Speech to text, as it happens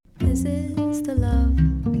This is the love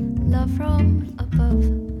from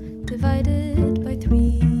above, divided by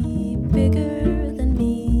three, bigger than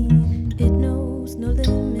me. It knows no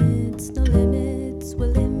limits will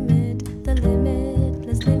limit the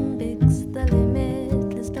limitless limbics, the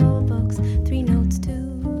limitless notebooks. 3 notes, 2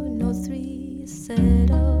 notes, 3 set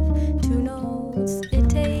of 2 notes. It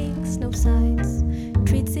takes no sides,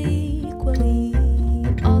 treats equally.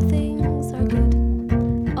 All things are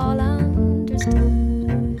good, all understood.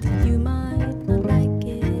 You might not like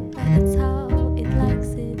it, but it's how it likes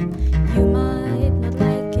it. You might not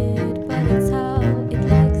like it, but it's how it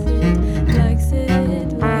likes it. Likes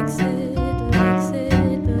it, likes it, likes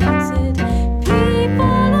it, likes it. People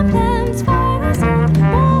are plants, forests,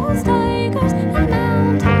 wolves, tigers, and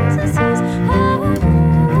mountains and seas.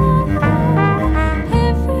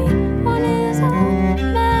 Everyone is a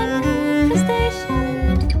manifestation.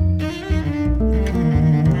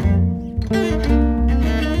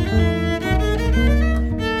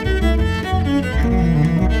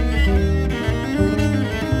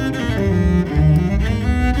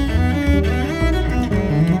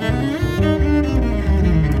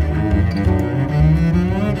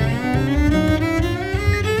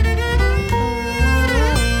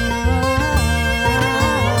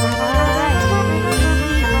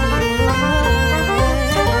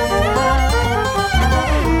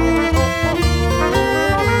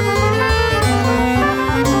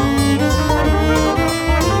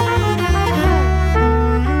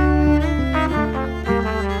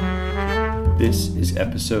 This is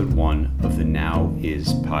episode 1 of the Now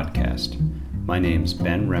Is podcast. My name's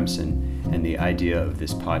Ben Remsen, and the idea of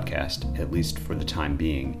this podcast, at least for the time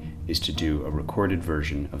being, is to do a recorded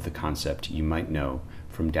version of the concept you might know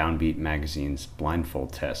from Downbeat Magazine's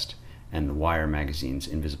Blindfold Test and The Wire Magazine's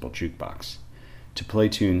Invisible Jukebox. To play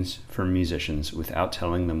tunes for musicians without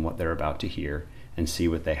telling them what they're about to hear and see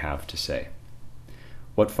what they have to say.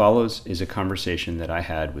 What follows is a conversation that I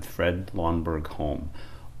had with Fred Lomberg-Holm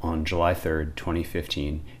on July 3rd,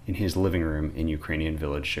 2015, in his living room in Ukrainian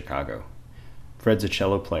Village, Chicago. Fred's a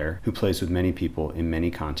cello player who plays with many people in many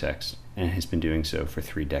contexts and has been doing so for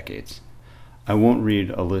 3 decades. I won't read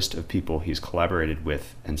a list of people he's collaborated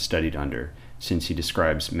with and studied under, since he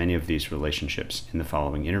describes many of these relationships in the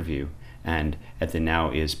following interview, and at the Now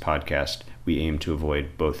Is podcast, we aim to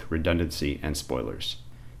avoid both redundancy and spoilers.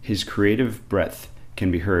 His creative breadth can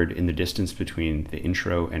be heard in the distance between the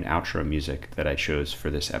intro and outro music that I chose for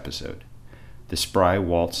this episode. The Spry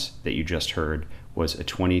Waltz that you just heard was a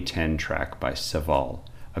 2010 track by Saval,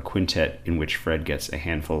 a quintet in which Fred gets a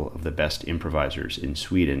handful of the best improvisers in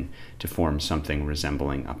Sweden to form something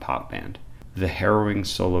resembling a pop band. The harrowing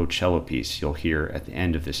solo cello piece you'll hear at the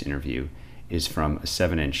end of this interview is from a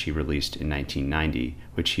 7-inch he released in 1990,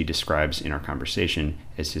 which he describes in our conversation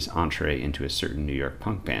as his entree into a certain New York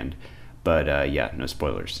punk band. But no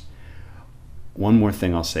spoilers. One more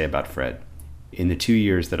thing I'll say about Fred. In the 2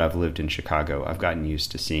 years that I've lived in Chicago, I've gotten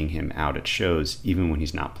used to seeing him out at shows even when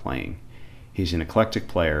he's not playing. He's an eclectic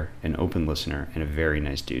player, an open listener, and a very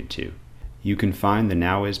nice dude too. You can find the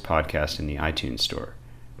Now Is podcast in the iTunes store.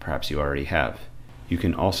 Perhaps you already have. You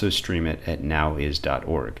can also stream it at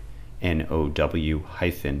nowis.org, NOW-IS.org,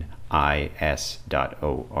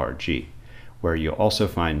 where you'll also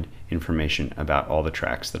find information about all the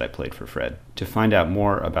tracks that I played for Fred. To find out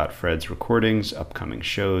more about Fred's recordings, upcoming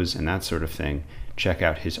shows, and that sort of thing, check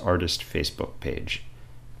out his artist Facebook page,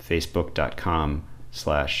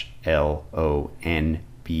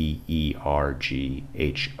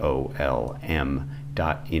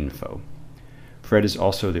 facebook.com/LONBERGHOLM.info. Fred is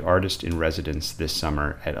also the artist in residence this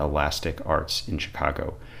summer at Elastic Arts in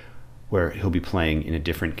Chicago, where he'll be playing in a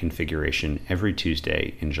different configuration every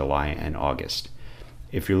Tuesday in July and August.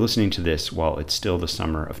 If you're listening to this while it's still the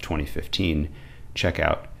summer of 2015, check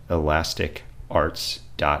out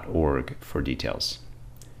elasticarts.org for details.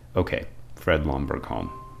 Okay, Fred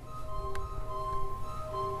Lomberg-Holm.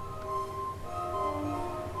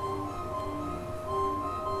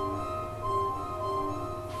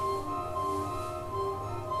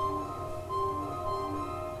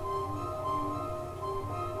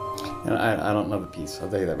 And I don't know the piece. I'll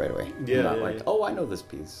tell you that right away. Yeah, I'm not oh, I know this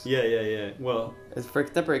piece. Yeah. Well, It's for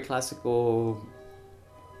contemporary classical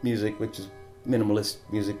music, which is minimalist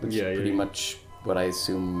music, which is pretty much what I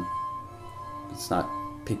assume. It's not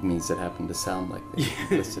pygmies that happen to sound like they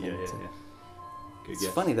listen to. Good It's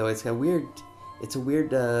guess. funny though. It's a weird.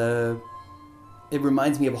 It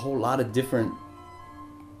reminds me of a whole lot of different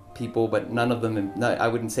people, but none of them. I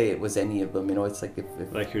wouldn't say it was any of them. You know, it's like if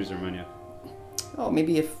Like, here's Romania. oh,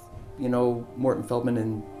 maybe if Morton Feldman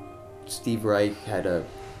and Steve Reich had a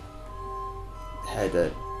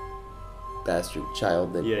bastard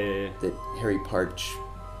child that that Harry Partch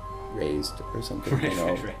raised or something,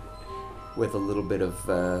 right. with a little bit of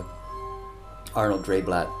Arnold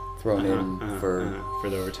Dreyblatt thrown in for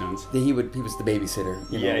the overtones. He was the babysitter.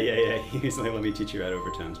 Yeah. He was like, let me teach you how to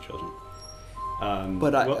overtones, children.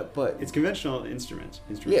 But it's conventional instrumentation.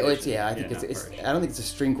 I think it's. I don't think it's a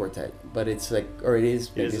string quartet, but it's like, or it is.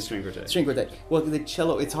 It is a string quartet. String quartet. Well, the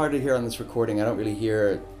cello. It's hard to hear on this recording. I don't really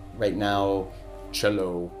hear right now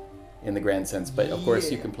cello in the grand sense, but of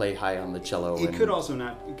course you can play high on the cello. It could also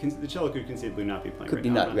not. The cello could conceivably not be playing. Could right be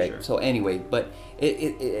now, not right. Sure. So anyway, but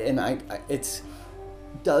it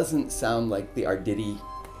doesn't sound like the Arditi,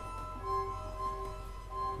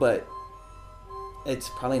 but. It's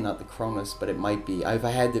probably not the Kronos, but it might be. If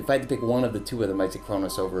I had to pick one of the two of them, I'd say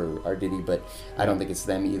Kronos over Arditi, but I don't think it's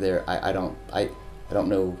them either. I don't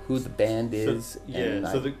know who the band is.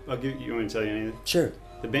 I'll give you. You want me to tell you anything? Sure.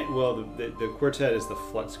 The band. Well, the quartet is the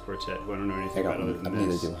Flux Quartet. I don't know anything about other than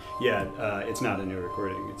this. Neither do I. Yeah, it's not a new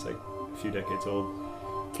recording. It's like a few decades old.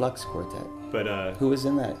 Flux Quartet. But who was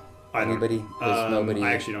in that? Anybody? Nobody.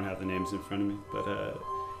 I actually don't have the names in front of me, but.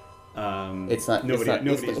 It's not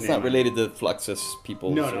related to Fluxus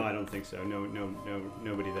people. No, I don't think so. No,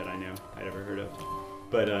 nobody that I know I'd ever heard of.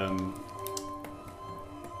 But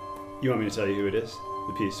you want me to tell you who it is?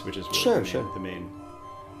 The piece, which is really the main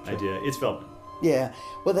idea. It's Feldman. Yeah.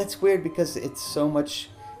 Well, that's weird because it's so much.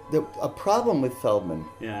 A problem with Feldman.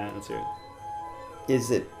 Yeah, let's hear it. Is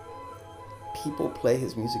that people play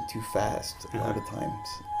his music too fast a lot of times,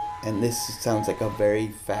 and this sounds like a very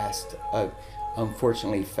fast.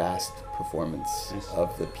 Unfortunately fast performance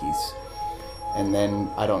of the piece. And then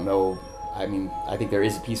I don't know, I mean, I think there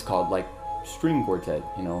is a piece called like String Quartet,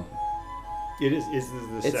 It is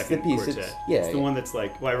the second piece, quartet. It's the one that's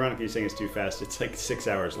like, well, ironically you're saying it's too fast, it's like 6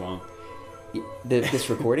 hours long. This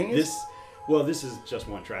recording is? This is just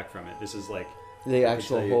one track from it. This is like the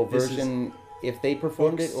actual whole version, if they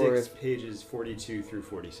performed it, or if pages 42 through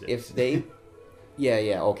 46. If they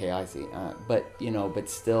okay, I see. But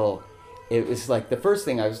still, it was like the first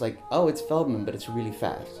thing I was like, oh, it's Feldman, but it's really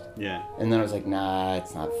fast. Yeah. And then I was like, nah,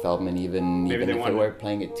 it's not Feldman even if they were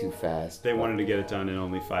playing it too fast. They wanted to get it done in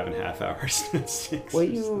only 5.5 hours. Well,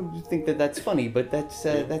 you think that's funny, but that's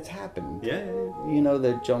happened. Yeah.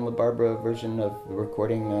 The Joan LaBarbera version of the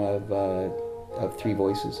recording of Three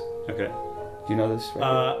Voices. Okay. Do you know this?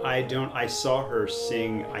 I don't. I saw her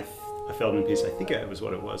sing. A Feldman piece. I think it was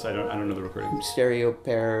what it was. I don't know the recording. Stereo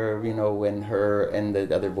pair, when her and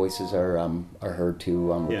the other voices are her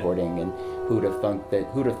too on recording. And who'd have thought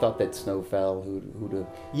that Snow Fell? Who'd have?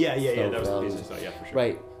 Yeah. That was the piece I saw. Yeah, for sure.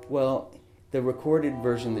 Right. Well, the recorded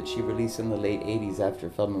version that she released in the late '80s after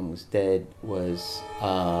Feldman was dead was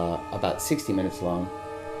about 60 minutes long.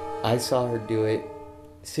 I saw her do it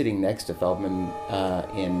sitting next to Feldman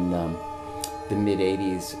in the mid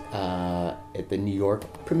 '80s at the New York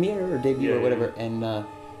premiere or debut or whatever, and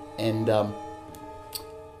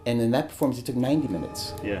in that performance it took 90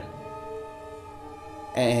 minutes. Yeah.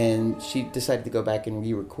 And she decided to go back and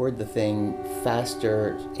re-record the thing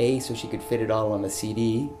faster, A, so she could fit it all on a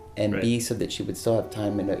CD, and B, so that she would still have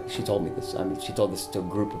time. And she told me this. I mean, she told this to a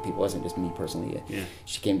group of people. It wasn't just me personally. Yeah.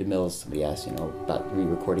 She came to Mills. Somebody asked, about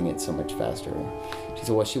re-recording it so much faster. She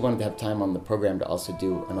said, well, she wanted to have time on the program to also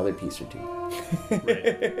do another piece or two.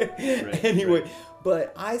 Right. Anyway,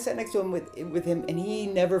 but I sat next to him with him, and he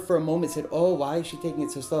never for a moment said, "Oh, why is she taking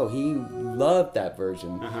it so slow?" He loved that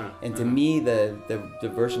version, and to me, the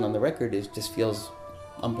version on the record just feels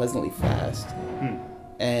unpleasantly fast.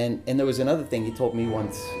 And there was another thing he told me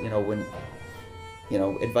once, when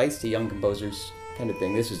advice to young composers kind of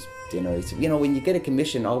thing. This was dinner. He said, when you get a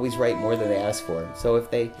commission, always write more than they ask for. So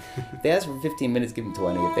if they ask for 15 minutes, give them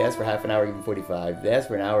 20. If they ask for half an hour, give them 45. If they ask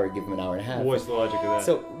for an hour, give them an hour and a half. What's the logic of that?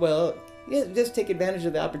 So, well, just take advantage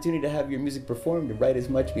of the opportunity to have your music performed and write as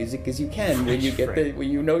much music as you can when you get when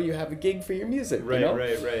you have a gig for your music.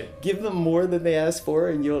 Right. Give them more than they ask for,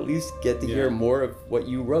 and you'll at least get to hear more of what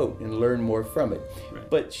you wrote and learn more from it. Right.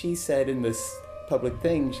 But she said in this public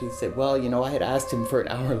thing, she said, well, I had asked him for an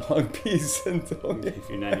hour-long piece and told me,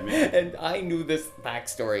 for 90 minutes. And I knew this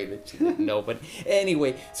backstory that she didn't know. But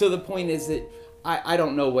anyway, so the point is that I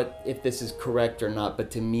don't know if this is correct or not,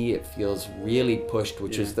 but to me it feels really pushed,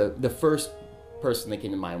 which is the first person that came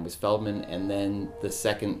to mind was Feldman, and then the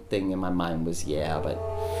second thing in my mind was, but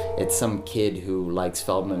it's some kid who likes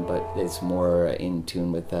Feldman, but is more in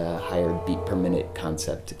tune with a higher beat per minute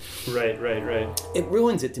concept. Right. It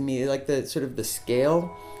ruins it to me, like the sort of the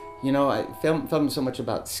scale. Feldman's so much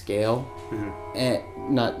about scale, and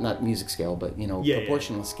not music scale, but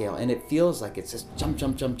proportional scale, and it feels like it's just jump,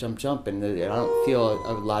 and I don't feel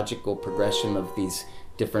a logical progression of these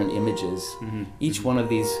different images. Each one of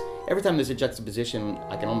these, every time there's a juxtaposition,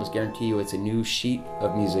 I can almost guarantee you it's a new sheet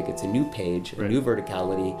of music, it's a new page, a new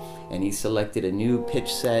verticality, and he selected a new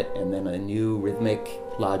pitch set and then a new rhythmic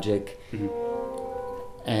logic.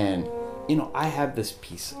 And, you know, I have this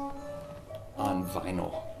piece on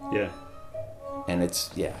vinyl. Yeah. And it's,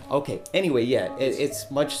 okay. Anyway, it's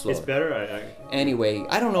much slower. It's better? Anyway,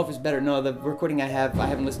 I don't know if it's better. No, the recording I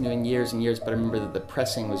haven't listened to in years and years, but I remember that the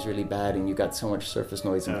pressing was really bad and you got so much surface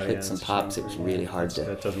noise and clicks and pops, it was really hard to...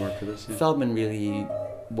 That doesn't work for this. Yeah. Feldman really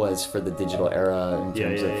was for the digital era in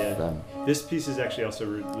terms of... This piece is actually also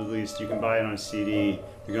released. You can buy it on a CD.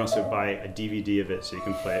 You can also buy a DVD of it so you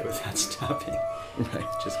can play it without stopping. Right.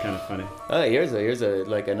 It's just kind of funny. Oh, here's a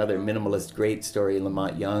like another minimalist great story.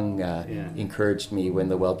 Lamont Young encouraged me when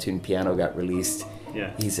the well-tuned piano got released.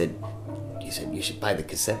 Yeah. He said you should buy the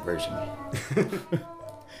cassette version.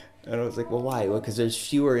 And I was like, well, why? Well, because there's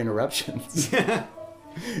fewer interruptions.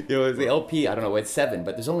 You know, the LP, I don't know, it's 7,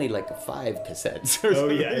 but there's only like 5 cassettes. Or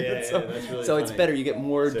something. That's really so funny. It's better. You get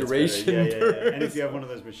more duration. And if you have one of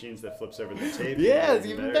those machines that flips over the tape, it's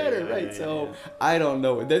even better, right? So I don't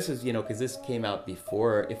know. This is, you know, because this came out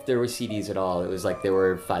before, if there were CDs at all, it was like there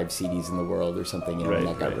were 5 CDs in the world or something, you know, when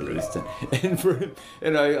that got released. Right.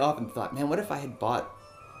 And I often thought, man, what if I had bought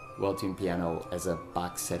Well-Tuned Piano as a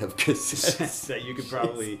box set of cassettes? That you could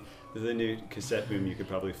probably... The new cassette boom, you could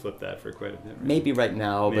probably flip that for quite a bit. Right? Maybe right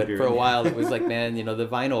now, but for a while it was like, man, you know, the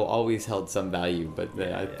vinyl always held some value, but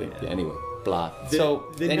I think anyway, blah. I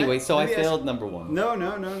failed number 1. No,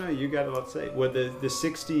 you got a lot to say. Well, the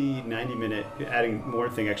 60, 90 minute, adding more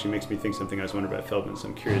thing actually makes me think something I was wondering about Feldman, so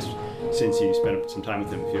I'm curious, since you spent some time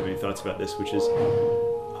with him, if you have any thoughts about this, which is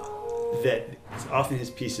that often his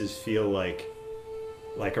pieces feel like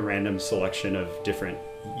a random selection of different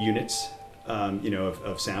units.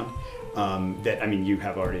 Of sound. That, I mean, you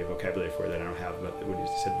have already a vocabulary for that I don't have, about what you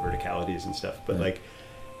said, verticalities and stuff. But like,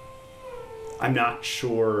 I'm not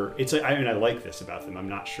sure. It's like, I mean, I like this about them. I'm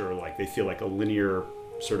not sure. Like, they feel like a linear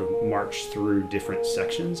sort of march through different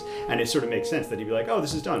sections, and it sort of makes sense that he'd be like, oh,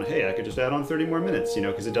 this is done. Hey, I could just add on 30 more minutes, you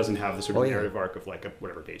know, because it doesn't have the sort of narrative arc of like a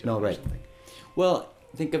whatever page. No, right. Something. Well,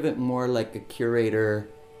 think of it more like a curator,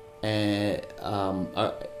 in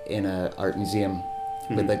an art museum.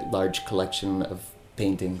 With a large collection of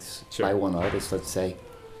paintings by one artist, let's say,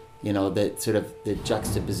 you know, that sort of the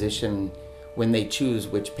juxtaposition when they choose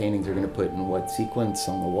which paintings they're going to put in what sequence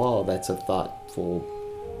on the wall. That's a thoughtful,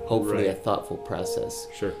 hopefully a thoughtful process.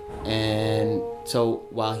 Sure. And so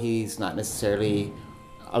while he's not necessarily,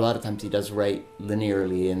 a lot of times he does write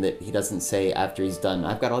linearly, in that he doesn't say after he's done,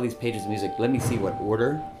 I've got all these pages of music, let me see what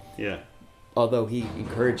order. Yeah. Although he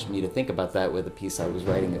encouraged me to think about that with a piece I was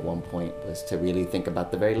writing at one point, was to really think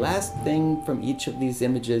about the very last thing from each of these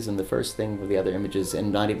images and the first thing with the other images,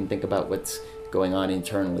 and not even think about what's going on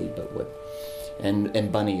internally, but what...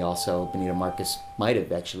 And Bunny also, Benito Marcus, might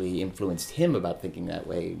have actually influenced him about thinking that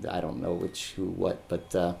way. I don't know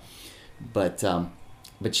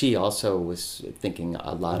but she also was thinking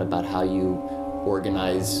a lot about how you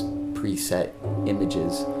organize preset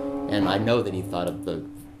images. And I know that he thought of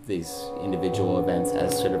these individual events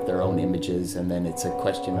as sort of their own images, and then it's a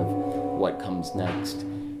question of what comes next.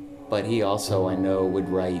 But he also, I know, would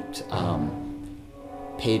write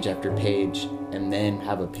page after page and then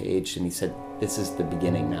have a page, and he said, this is the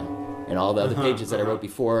beginning now. And all the other pages that I wrote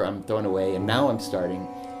before, I'm throwing away, and now I'm starting,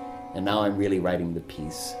 and now I'm really writing the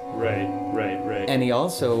piece. Right. And he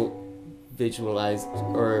also visualized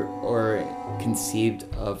or conceived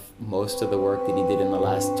of most of the work that he did in the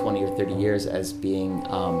last 20 or 30 years as being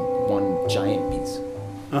one giant piece.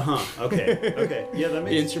 Okay. Yeah, that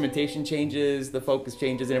makes the instrumentation changes, the focus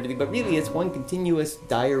changes and everything, but really it's one continuous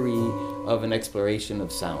diary of an exploration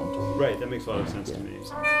of sound. Right, that makes a lot of sense to me.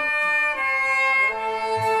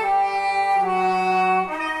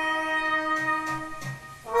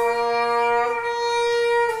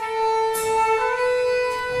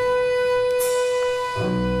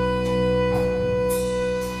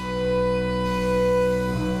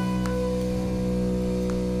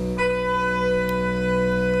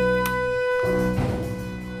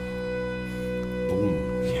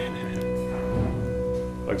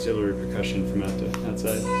 Auxiliary percussion from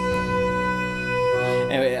outside.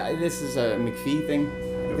 Anyway, this is a McPhee thing.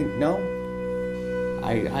 I think no.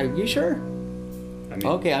 Are you sure?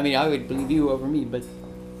 Okay, I mean, I would believe you over me, but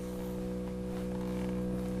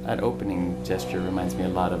that opening gesture reminds me a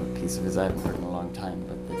lot of a piece of his I haven't heard in a long time.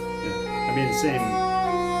 But I mean, same.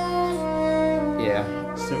 Yeah.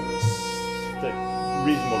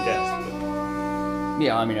 Reasonable guess. But...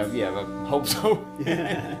 Yeah, I mean, I hope so.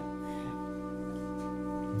 Yeah.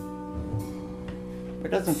 It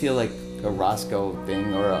doesn't feel like a Roscoe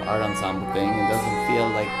thing or an art ensemble thing. It doesn't feel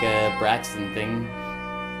like a Braxton thing.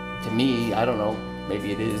 To me, I don't know.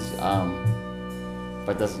 Maybe it is,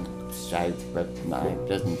 but it doesn't. But no, it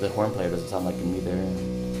doesn't. The horn player doesn't sound like him either.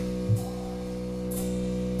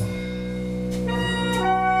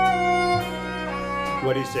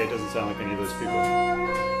 What do you say? It doesn't sound like any of those people.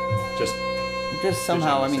 Just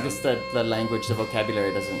somehow, I mean, sound. just the language, the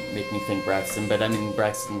vocabulary doesn't make me think Braxton. But I mean,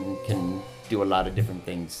 Braxton can do a lot of different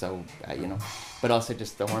things. So you know, but also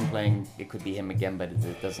just the horn playing, it could be him again, but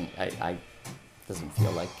it doesn't. I doesn't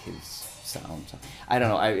feel like his sound. So, I don't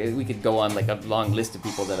know. We could go on like a long list of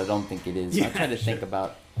people that I don't think it is. Yeah, I'm trying to think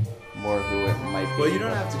about more who it might be. Well, you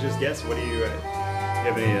don't have to just guess. What do you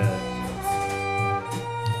have any?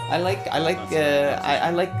 I like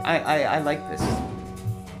this.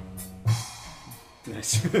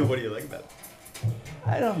 Nice. What do you like about it?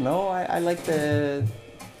 I don't know. I like the.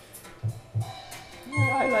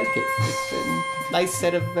 I like it. It's a nice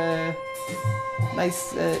set of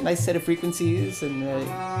nice set of frequencies, and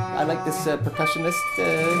I like this percussionist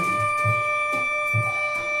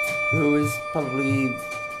who is probably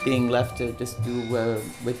being left to just do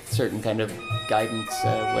with certain kind of guidance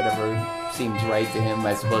whatever seems right to him,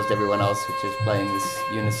 as opposed to everyone else, which is playing this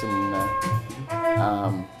unison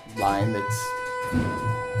line that's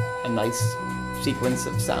a nice sequence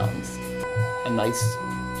of sounds, a nice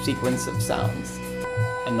sequence of sounds,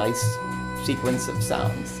 a nice sequence of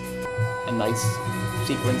sounds, a nice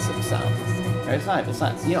sequence of sounds. It's not.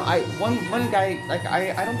 You know, one guy, like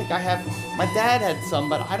I don't think I have. My dad had some,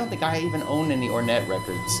 but I don't think I even own any Ornette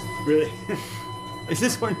records. Really? Is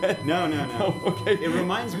this Ornette? No. Oh, okay. It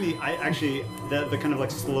reminds me. The kind of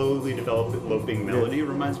like slowly developed loping melody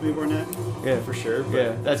reminds me of Ornette. Yeah, for sure. But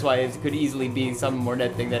Yeah, that's why it could easily be some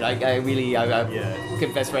Ornette thing that I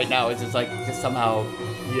confess right now. It's just like just somehow.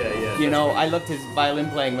 Yeah. You know, I loved his violin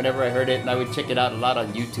playing whenever I heard it, and I would check it out a lot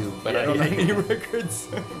on YouTube, but I don't have any records.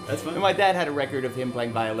 That's fine. And my dad had a record of him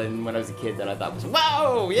playing violin when I was a kid that I thought was,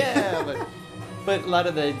 wow, yeah! but a lot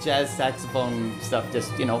of the jazz saxophone stuff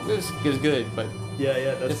just, you know, it was good, but Yeah,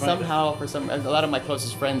 that's just funny. somehow, a lot of my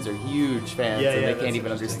closest friends are huge fans, and they can't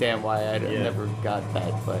even understand why I never got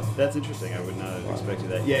that, but... That's interesting. I would not have expected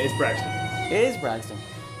that. Yeah, it's Braxton. It is Braxton.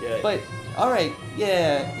 Yeah. But, alright,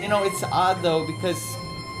 yeah, you know, it's odd though, because...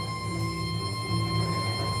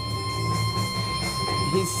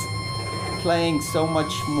 he's playing so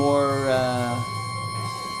much more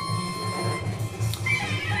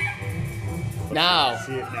now.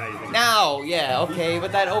 See if now you think. Now, yeah, okay.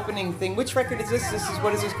 But that opening thing, which record is this?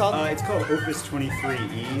 What is this called? It's called Opus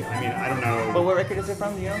 23E. I mean, I don't know. But what record is it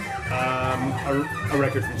from? Do you know? A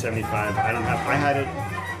record from '75. I don't have. I had it.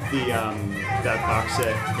 That box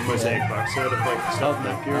set, the Mosaic box set of like stuff from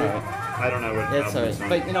that period. I don't know what. That's album it's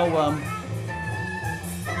alright. on. But you know,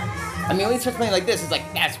 I mean, when he starts playing like this, it's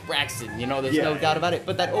like, that's Braxton, you know, there's no doubt about it.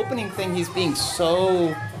 But that opening thing, he's being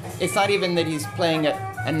so... It's not even that he's playing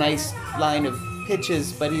a nice line of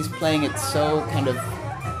pitches, but he's playing it so kind of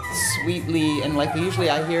sweetly, and like usually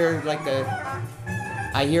I hear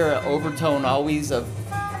an overtone always of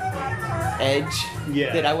edge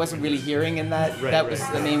that I wasn't really hearing in that. That was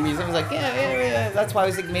the main reason. I was like, yeah. That's why I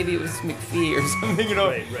was thinking maybe it was McPhee or something, you know.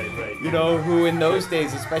 Right. You know, who in those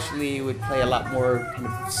days especially would play a lot more kind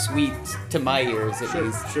of sweet to my ears at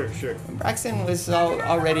least. Sure. And Braxton was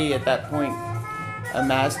already at that point a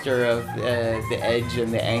master of the edge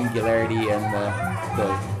and the angularity and the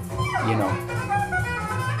you know.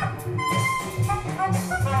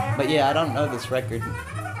 But yeah, I don't know this record,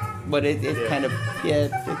 but it kind of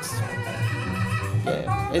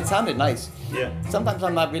it sounded nice. Yeah. Sometimes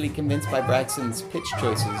I'm not really convinced by Braxton's pitch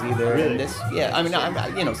choices either. Really? And this, I mean,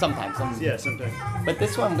 sometimes. Sometimes. But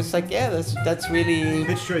this one was like, that's really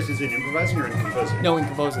Pitch choices in improvising or in composing? no in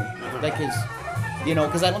composing. Like his, you know,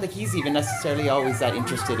 because I don't think he's even necessarily always that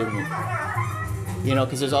interested in it. You know,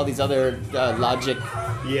 because there's all these other Logic.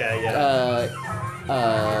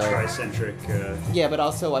 Tricentric. Yeah, but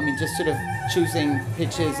also, I mean, just sort of choosing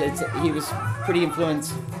pitches. He was pretty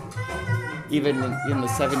influenced, even in the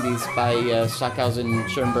 70s, by Stockhausen,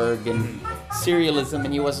 Schoenberg, and serialism.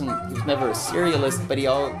 And he was never a serialist, but he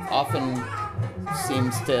often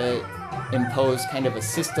seems to impose kind of a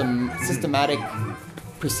systematic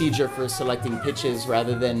procedure for selecting pitches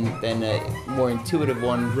rather than a more intuitive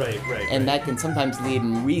one. Right. And that can sometimes lead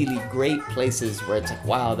in really great places where it's like,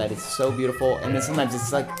 wow, that is so beautiful. And then sometimes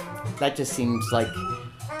it's like, that just seems like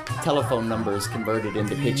telephone numbers converted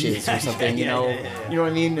into pitches or something, you know? You know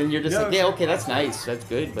what I mean? And you're just okay, that's nice, that's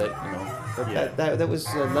good, but, you know, that was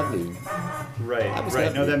lovely. Right. Lovely.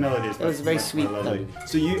 No, that melody is. That was a very sweet lovely. melody.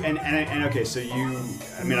 So you and okay, so you.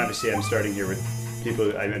 I mean, obviously, I'm starting here with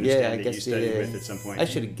people I understand that you studied with at some point. I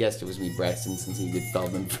should have guessed it was me, Braxton, since he did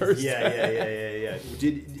Feldman first. Yeah.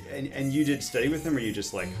 And you did study with him, or you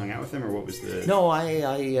just like hung out with him, or what was the? No,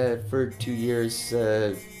 I for 2 years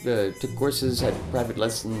took courses, had private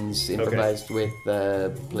lessons, improvised with,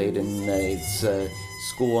 played in his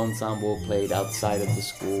school ensemble, played outside of the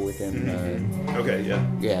school with him.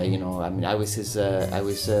 Yeah, you know, I mean, I was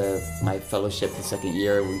my fellowship the second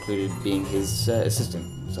year included being his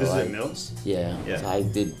assistant. So this is at Mills? Yeah. So I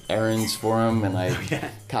did errands for him, and I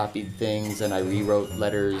copied things, and I rewrote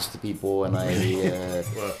letters to people, and I,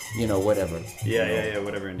 you know, whatever. Yeah,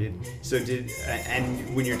 whatever, indeed. So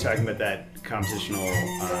and when you're talking about that compositional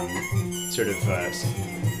sort of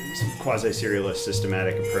quasi-serialist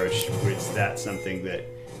systematic approach, was that something that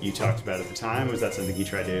you talked about at the time? Was that something he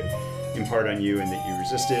tried to impart on you and that you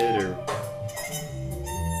resisted, or?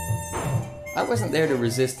 I wasn't there to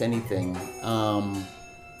resist anything.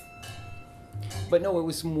 But no, it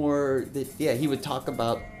was more that, he would talk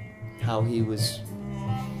about how he was,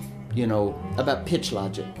 you know, about pitch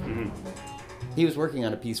logic. Mm-hmm. He was working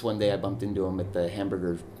on a piece one day. I bumped into him at the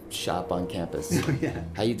hamburger shop on campus.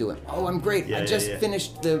 How you doing? Oh, I'm great. I just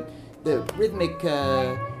finished the rhythmic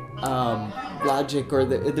logic, or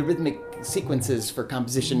the rhythmic sequences for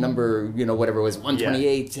composition number, you know, whatever it was,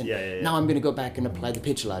 128. And now I'm going to go back and apply the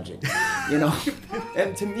pitch logic, you know?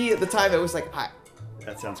 And to me at the time, it was like,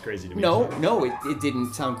 that sounds crazy to me. No, it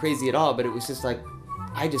didn't sound crazy at all, but it was just like,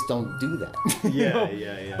 I just don't do that.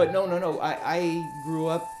 Yeah. But no. I grew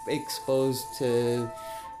up exposed to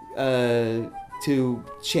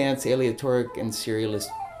chance, aleatoric, and serialist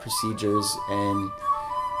procedures, and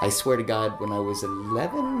I swear to God, when I was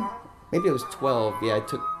 11, maybe I was 12, I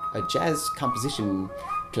took a jazz composition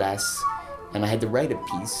class, and I had to write a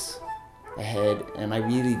piece ahead, and I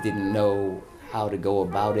really didn't know how to go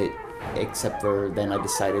about it, except for then I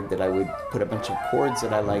decided that I would put a bunch of chords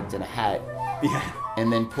that I liked in a hat,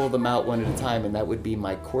 and then pull them out one at a time, and that would be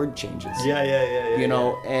my chord changes. You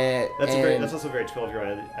know, that's also a very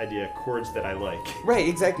 12-year-old idea. Chords that I like. Right,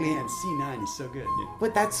 exactly. Man, C9 is so good. Yeah.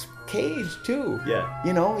 But that's Cage too. Yeah.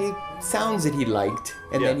 You know, sounds that he liked,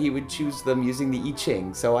 and then he would choose them using the I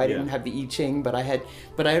Ching. So I didn't have the I Ching, but I had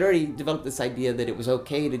already developed this idea that it was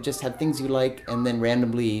okay to just have things you like, and then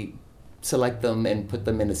randomly select them and put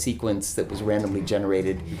them in a sequence that was randomly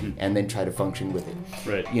generated, and then try to function with it.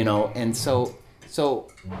 Right. You know, and so,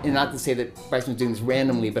 and not to say that Bryson was doing this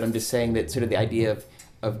randomly, but I'm just saying that sort of the idea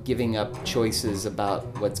of giving up choices about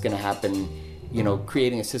what's going to happen, you know,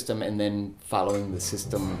 creating a system and then following the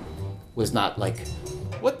system was not like,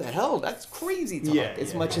 what the hell, that's crazy talk,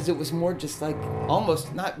 as much as it was more just like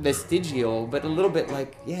almost not vestigial, but a little bit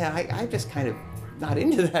like, I just kind of not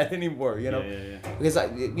into that anymore, you know? Because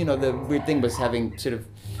the weird thing was having sort of,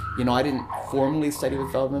 you know, I didn't formally study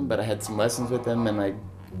with Feldman, but I had some lessons with him, and I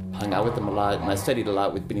hung out with him a lot, and I studied a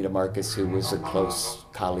lot with Benita Marcus, who was a close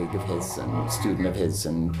colleague of his and student of his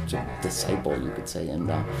and disciple, you could say, and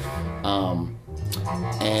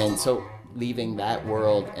so leaving that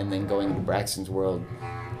world and then going into Braxton's world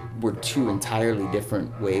were two entirely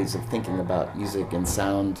different ways of thinking about music and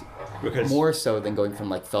sound. Because more so than going from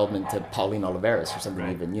like Feldman to Pauline Oliveris or something,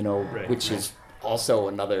 even, you know, which is also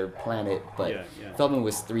another planet, but Feldman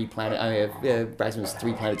was 3 planets, Braxton was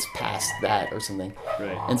 3 planets past that or something.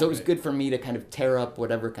 Right. And so it was good for me to kind of tear up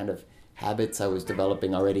whatever kind of habits I was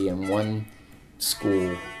developing already in one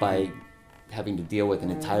school by having to deal with an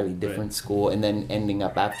entirely different school, and then ending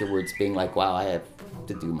up afterwards being like, wow, I have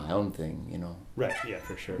to do my own thing, you know. Right, yeah,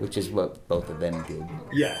 for sure. Which is what both of them did.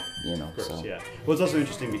 Yeah. You know, of course, so. Yeah. Well, it's also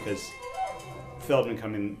interesting because Feldman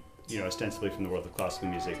coming, you know, ostensibly from the world of classical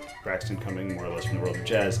music, Braxton coming more or less from the world of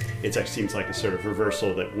jazz, it actually seems like a sort of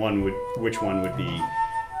reversal that which one would be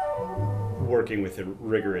working with a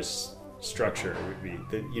rigorous structure would be,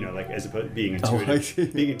 you know, like as opposed to being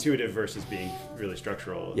intuitive, being intuitive versus being really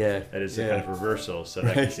structural. Yeah, that is a kind of reversal. So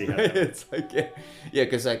I can see how it's like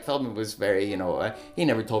because like Feldman was very, you know, he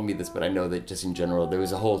never told me this, but I know that just in general there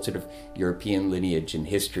was a whole sort of European lineage and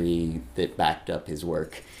history that backed up his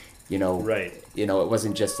work. You know, you know, it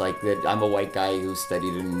wasn't just like that. I'm a white guy who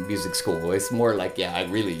studied in music school. It's more like, I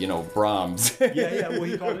really, you know, Brahms. Well, he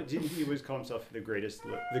always called himself the greatest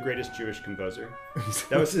Jewish composer.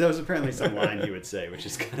 That was apparently some line he would say, which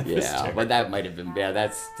is kind of hysterical. But that might have been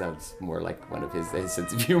that sounds more like one of his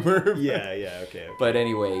sense of humor. Okay. But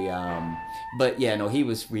anyway, he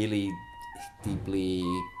was really deeply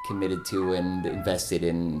committed to and invested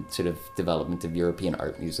in sort of development of European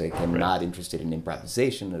art music, and not interested in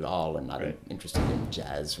improvisation at all, and not interested in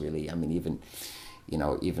jazz really. I mean,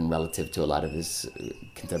 even relative to a lot of his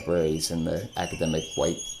contemporaries in the academic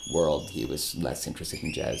white world, he was less interested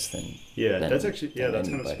in jazz than that's actually that's kind of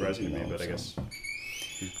anybody, surprising to me, but I guess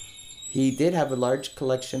he did have a large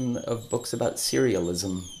collection of books about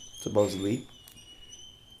serialism, supposedly.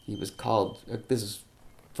 He was called. This is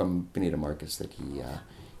from Benito Marcus, that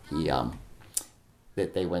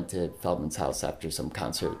that they went to Feldman's house after some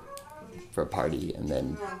concert for a party, and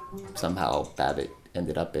then somehow Babbitt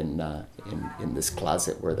ended up in this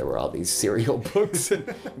closet where there were all these serial books. And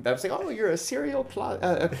Babbitt's like, "Oh, you're a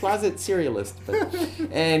closet serialist." But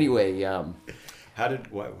anyway,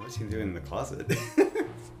 what was he doing in the closet?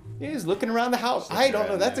 he was looking around the house. I don't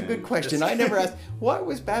know. That's a good question. I never asked. What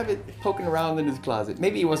was Babbitt poking around in his closet?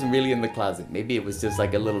 Maybe he wasn't really in the closet. Maybe it was just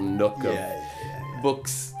like a little nook of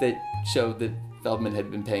books that showed that Feldman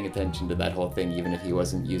had been paying attention to that whole thing, even if he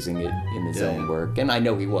wasn't using it in his own work. And I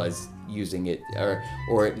know he was using it,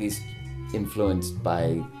 or at least influenced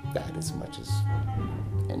by that as much as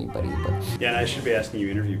anybody. But yeah, and I should be asking you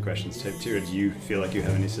interview questions type too. Do you feel like you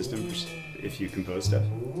have any system for if you compose stuff?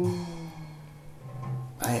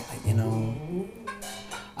 I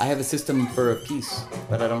have a system for a piece,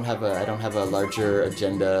 but I don't have a larger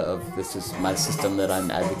agenda of this is my system that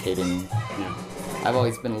I'm advocating. Yeah. I've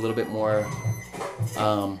always been a little bit more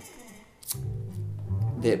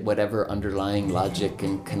that whatever underlying logic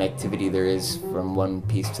and connectivity there is from one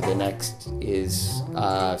piece to the next is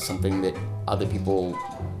something that other people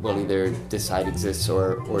will either decide exists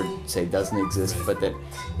or say doesn't exist, but that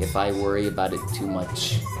if I worry about it too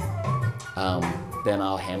much, then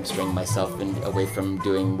I'll hamstring myself away from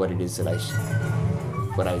doing what it is that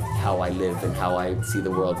how I live and how I see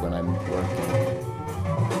the world when I'm working.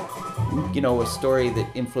 A story that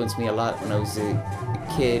influenced me a lot when I was a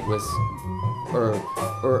kid was, or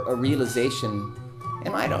a realization,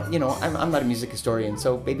 and I don't, I'm not a music historian,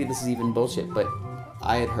 so maybe this is even bullshit, but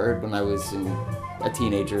I had heard when I was a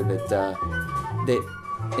teenager that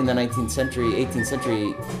in the 18th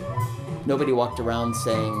century, nobody walked around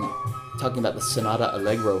talking about the sonata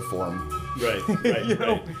allegro form. Right.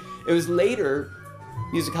 It was later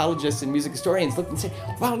musicologists and music historians looked and said,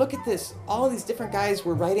 wow, look at this. All these different guys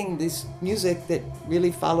were writing this music that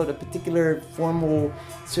really followed a particular formal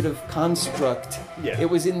sort of construct. Yeah. It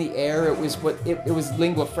was in the air. It was it was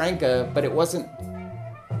lingua franca, but it wasn't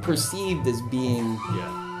perceived as being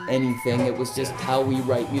anything. It was just how we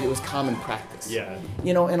write music. It was common practice. Yeah.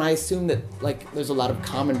 And I assume that there's a lot of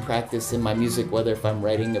common practice in my music, whether if I'm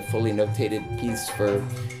writing a fully notated piece for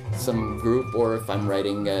some group or if I'm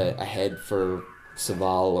writing a head for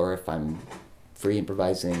Saval, or if I'm free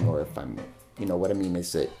improvising, or if I'm, what I mean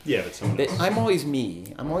is that I'm always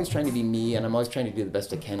me. I'm always trying to be me, and I'm always trying to do the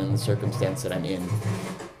best I can in the circumstance that I'm in.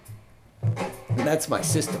 And that's my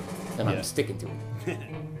system, and I'm sticking to it.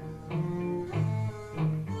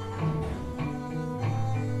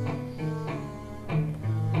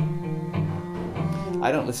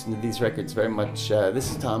 I don't listen to these records very much.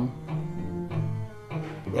 This is Tom.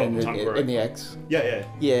 In the X. Yeah.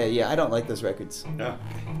 I don't like those records. No.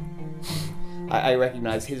 I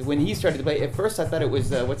recognize when he started to play. At first, I thought it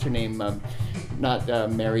was what's her name? Not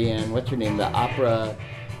Marianne. What's her name? The opera.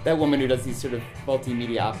 That woman who does these sort of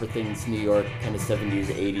multimedia opera things, New York, kind of 70s,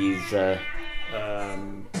 80s. I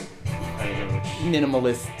don't know which.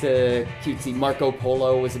 Minimalist, cutesy. Marco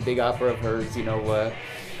Polo was a big opera of hers. I'm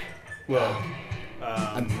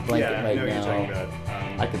blanking right now. You're talking about.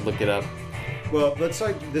 I could look it up. Well, let's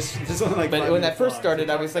start this. This is only like. But when that first started,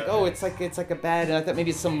 I was like, "Oh, it's like a bad." And I thought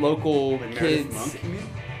maybe it's some local kids. Monk, you mean?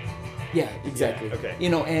 Yeah, exactly. Yeah, okay.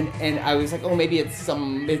 And I was like, "Oh, maybe it's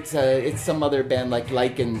some other band like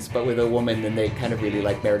Lichens, but with a woman, and they kind of really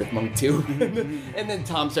like Meredith Monk too." And then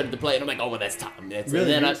Tom started to play, and I'm like, "Oh, well, that's Tom."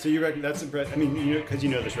 Really? So you reckon that's impressive? I mean, because you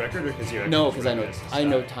know this record, or because you? No, because I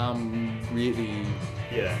know Tom really.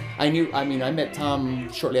 Yeah. I met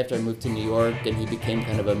Tom shortly after I moved to New York, and he became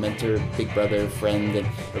kind of a mentor, big brother, friend, and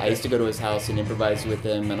I used to go to his house and improvise with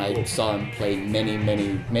him, and I saw him play many,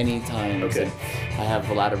 many, many times. Okay. And I have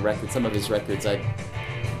a lot of records. Some of his records I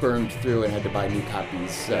burned through and had to buy new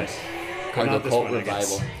copies. Nice. Cargo Cult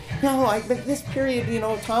Revival. No, but this period,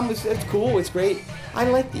 Tom it's cool, it's great. I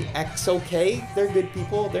like the X okay. They're good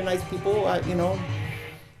people, they're nice people, but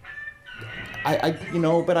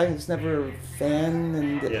I was never a fan,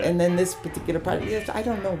 and then this particular project, I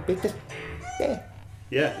don't know,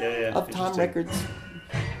 of Tom records.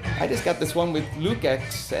 I just got this one with Luke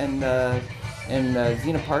X and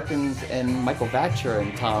Zena Parkins and Michael Vatcher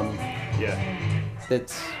and Tom. Yeah.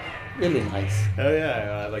 That's really nice. Oh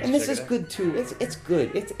yeah, I like. And this is good too. It's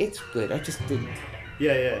good. It's good. I just didn't.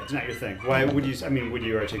 Yeah, it's not your thing. Why would you? I mean, would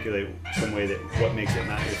you articulate some way that what makes it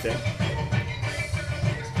not your thing?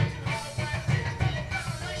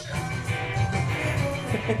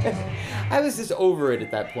 I was just over it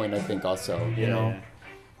at that point, I think, also. You know? Yeah.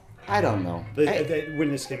 I don't know.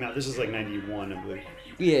 When this came out, this is like 91, I believe.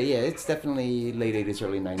 Yeah, it's definitely late 80s,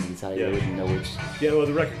 early 90s. I wouldn't know which. Yeah, well,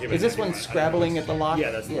 the record came out. Is this one 91. Scrabbling at the Lock?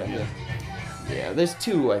 Yeah, that's the one, yeah. Yeah, there's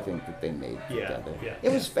two, I think, that they made together. Yeah.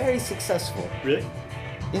 It was very successful. Really?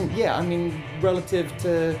 I mean, relative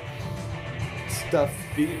to stuff.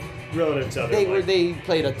 Relative to other, They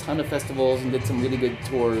played a ton of festivals and did some really good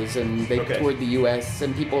tours, and they toured the U.S.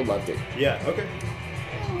 and people loved it. Yeah. Okay.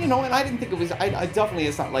 You know, and I didn't think it was. I definitely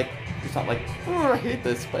it's not like oh, I hate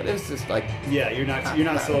this, but it was just like. Yeah, you're not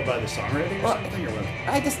sold by the songwriting or something, or what?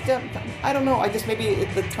 I just I don't know. I just maybe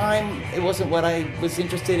at the time it wasn't what I was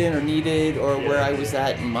interested in or needed or where I was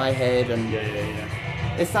at in my head, and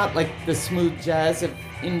it's not like the smooth jazz of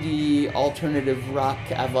indie alternative rock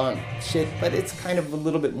avant shit, but it's kind of a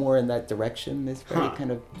little bit more in that direction. It's very kind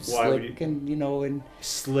of slick and and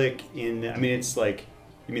slick in. I mean, it's like.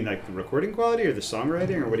 You mean like the recording quality or the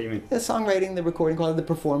songwriting, or what do you mean? The songwriting, the recording quality, the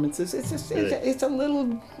performances. It's just it's a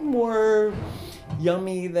little more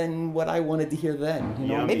yummy than what I wanted to hear then. You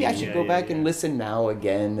know, yummy, maybe I should go back and listen now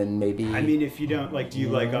again, and maybe. I mean, if you don't like, do you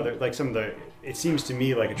like other like some of the? It seems to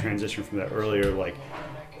me like a transition from the earlier like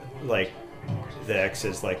the X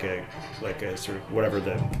is like a sort of whatever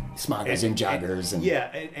the Smoggers and Joggers and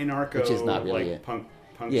anarcho, which is not really like punk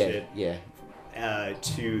shit. Yeah.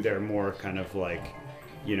 To their more kind of like.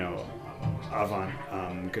 Avant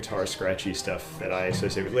guitar scratchy stuff that I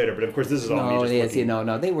associate with later, but of course this is all me just looking.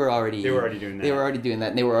 No, they were already doing that. They were already doing that,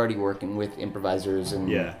 and they were already working with improvisers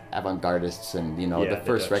and avant-gardists, and the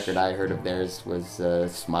first record I heard of theirs was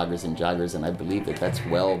Smoggers and Joggers, and I believe that's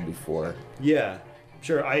well before. Yeah,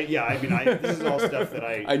 sure. This is all stuff that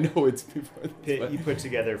I know it's before you put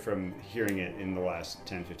together from hearing it in the last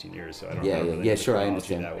 10-15 years, so I don't know. Yeah, sure, I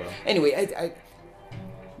understand. That well. Anyway, I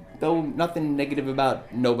though nothing negative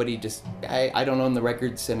about Nobody, just I don't own the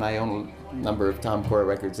records, and I own a number of Tom Cora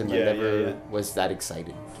records, and I never was that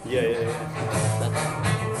excited. Yeah.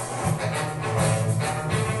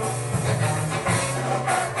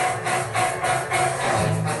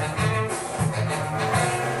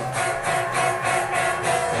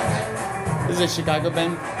 This is a Chicago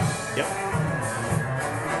band? Yep.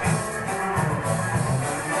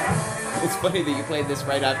 It's funny that you played this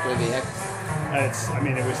right after the X. I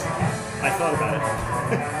thought about it.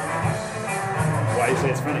 Why do you say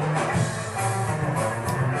it's funny?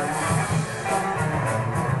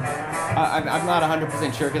 I'm not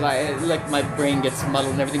 100% sure because my brain gets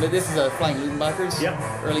muddled and everything, but this is a Flying Ludenbachers? Yep.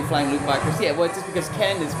 Early Flying Ludenbachers. Yeah, well, it's just because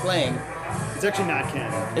Ken is playing. It's actually not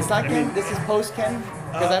Ken. It's not Ken? This is post-Ken?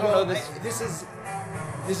 Because I don't know this.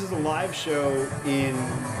 This is a live show in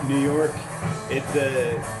New York at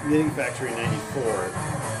the Knitting Factory in '94.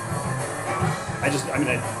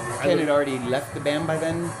 Ken had already left the band by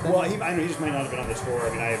then? Well, I know he just might not have been on the tour. I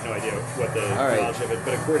mean, I have no idea what the knowledge of it,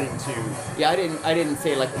 but according to... Yeah, I didn't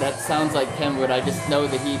say, like, that sounds like Ken would. I just know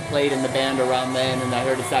that he played in the band around then, and I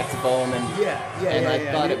heard a saxophone, and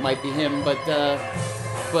I thought it might be him, but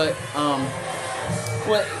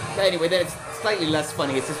anyway, that's slightly less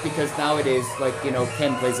funny. It's just because nowadays, like,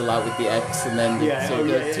 Ken plays a lot with the X, and then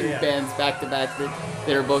there are two bands back-to-back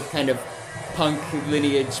that are both kind of punk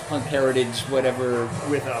lineage, punk heritage, whatever.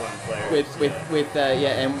 With Alan players.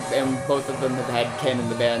 And both of them have had Ken in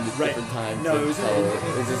the band at different times. No, it was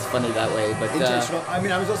just funny that way. But intentional. I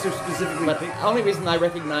was also specifically. But the only reason I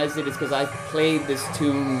recognized it is because I played this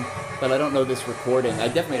tune, but I don't know this recording. I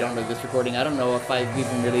definitely don't know this recording. I don't know if I've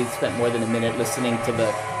even really spent more than a minute listening to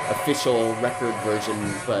the official record version,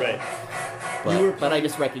 but. But I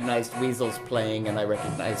just recognized Weasel's playing, and I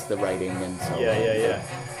recognized the writing, and so... Yeah.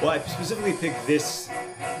 Well, I specifically picked this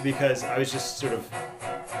because I was just sort of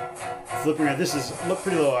flipping around. This is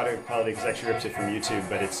pretty low audio quality because I actually ripped it from YouTube,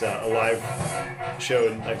 but it's a live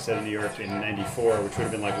show, like I said, in New York in '94, which would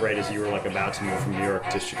have been like right as you were like about to move from New York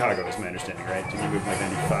to Chicago, is my understanding, right? Did you move in like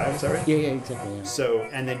 '95? Is that right? Yeah, exactly. Yeah. So,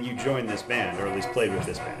 and then you joined this band, or at least played with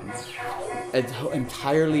this band. An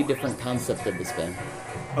entirely different concept of this band.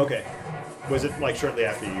 Okay. Was it like shortly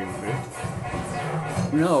after you moved?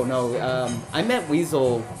 No. I met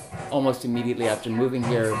Weasel almost immediately after moving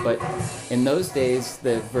here, but in those days,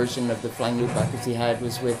 the version of the Flying Ludenbachers he had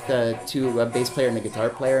was with a bass player and a guitar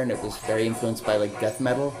player, and it was very influenced by like death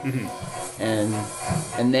metal. Mm-hmm.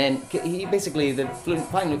 And then he basically he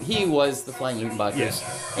was the Flying Ludenbachers,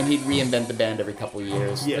 and he'd reinvent the band every couple of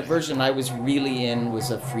years. Yeah. The version I was really in was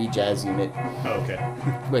a free jazz unit. Oh, okay.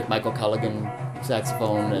 With Michael Culligan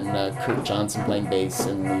saxophone and Kurt Johnson playing bass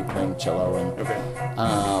and me playing cello. And,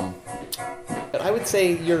 but I would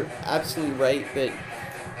say you're absolutely right that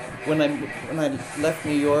when I left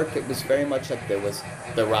New York, it was very much like there was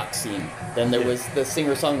the rock scene, then there was the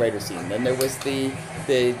singer-songwriter scene, then there was the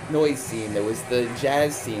noise scene, there was the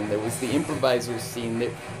jazz scene, there was the improvisers scene,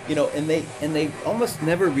 that, you know, and they almost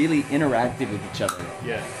never really interacted with each other.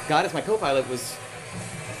 Yeah. God Is My Co-Pilot was,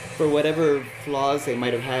 for whatever flaws they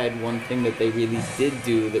might have had, one thing that they really did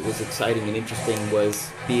do that was exciting and interesting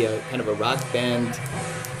was be a kind of a rock band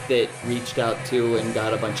that reached out to and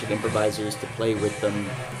got a bunch of improvisers to play with them.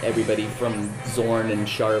 Everybody from Zorn and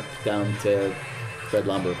Sharp down to Fred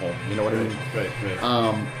Lomberholm, you know what I mean? Right.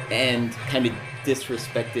 And kind of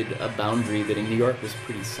disrespected a boundary that in New York was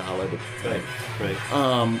pretty solid at the time. Right.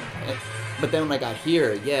 But then when I got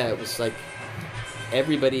here, yeah, it was like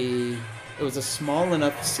everybody. It was a small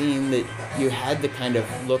enough scene that you had to kind of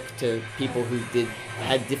look to people who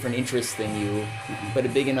had different interests than you, but a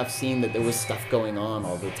big enough scene that there was stuff going on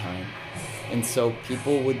all the time. And so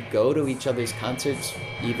people would go to each other's concerts,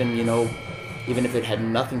 even if it had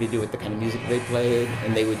nothing to do with the kind of music they played,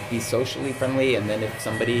 and they would be socially friendly. And then if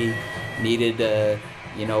somebody needed a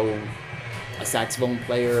saxophone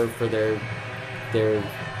player for their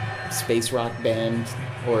space rock band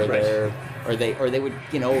or they would,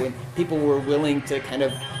 and people were willing to kind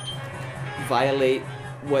of violate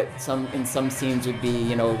what in some scenes would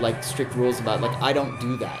be, like strict rules about, like, I don't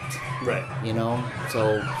do that. Right.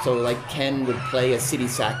 So like Ken would play a city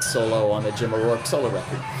sax solo on a Jim O'Rourke solo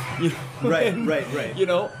record. Right.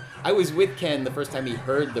 I was with Ken the first time he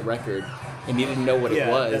heard the record, and he didn't know what it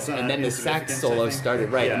was, and then the sax solo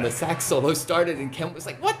started, and the sax solo started, and Ken was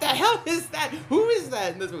like, "What the hell is that? Who is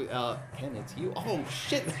that?" And this was, Ken, it's you. Oh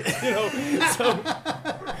shit,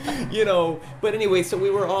 But anyway, so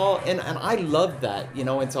we were all, and I loved that,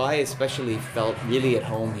 and so I especially felt really at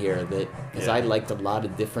home here, because I liked a lot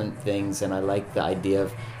of different things, and I liked the idea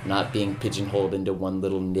of not being pigeonholed into one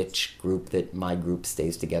little niche group, that my group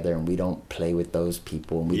stays together and we don't play with those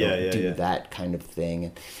people, and we don't do that kind of thing.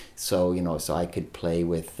 And so, so I could play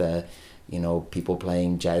with, people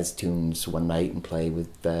playing jazz tunes one night and play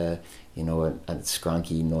with, a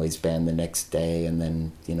skronky noise band the next day, and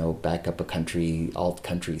then, back up a alt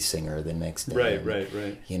country singer the next day. Right.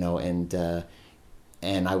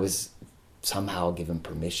 And I was somehow given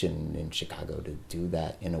permission in Chicago to do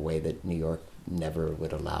that in a way that New York never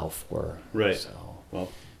would allow for. Right.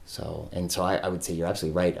 So I would say you're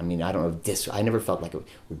absolutely right. I mean, I don't know, I never felt like we're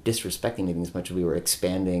disrespecting anything as much as we were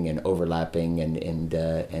expanding and overlapping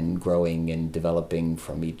and growing and developing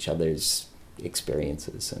from each other's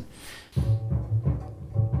experiences. And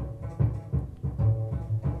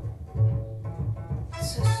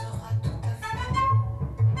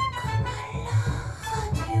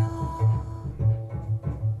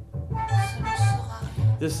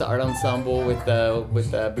this is the art ensemble with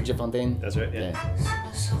Brigitte Fontaine. That's right. Yeah.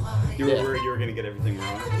 You were worried you were gonna get everything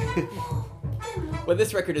wrong. Well,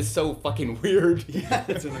 this record is so fucking weird. Yeah,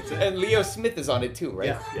 that's what I'm saying. And Leo Smith is on it too,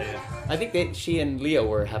 right? Yeah. I think she and Leo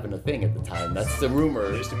were having a thing at the time. That's the rumor.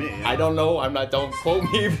 News to me. Yeah. I don't know. Don't quote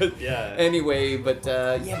me. But yeah. Anyway, but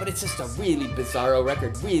it's just a really bizarro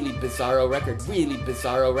record. Really bizarro record. Really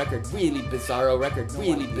bizarro record. Really bizarro record.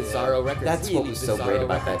 Really bizarro record. That's what was so great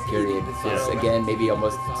about that period. Is again, maybe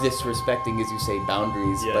almost disrespecting, as you say,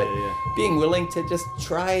 boundaries, but being willing to just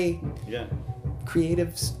try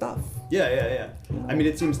creative stuff. Yeah. I mean,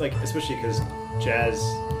 it seems like, especially because jazz,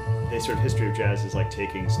 the sort of history of jazz is like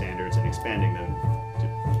taking standards and expanding them,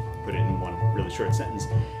 to put it in one really short sentence.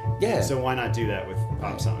 Yeah. So why not do that with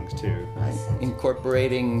pop songs too? Right.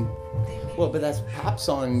 Incorporating, but that's pop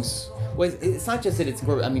songs. Well, it's not just that it's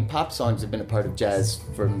incorporated. I mean, pop songs have been a part of jazz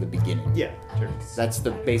from the beginning. Yeah, sure. That's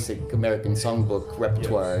the basic American songbook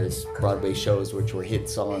repertoire, is Broadway shows which were hit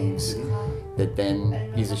songs that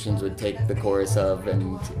then musicians would take the chorus of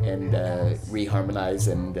and reharmonize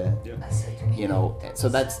and so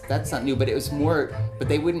that's not new, but it was more, but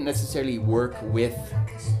they wouldn't necessarily work with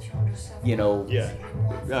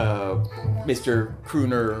Mr.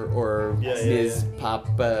 Crooner or Ms.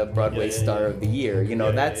 Pop Broadway Star of the Year.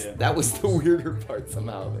 That was the weirder part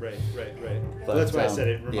somehow. Right. Well, that's why I said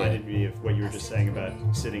it reminded me of what you were just saying about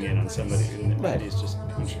sitting in on somebody in the 90s, just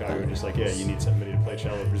in Chicago, just like, you need somebody to play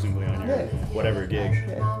cello, presumably on your whatever gig.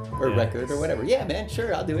 Or record or whatever. Yeah, man,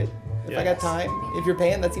 sure, I'll do it. If I got time. If you're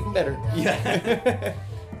paying, that's even better. Yeah.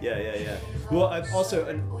 Yeah. Well, I've also,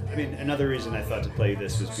 another reason I thought to play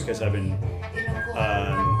this was because I've been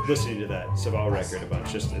listening to that Saval record a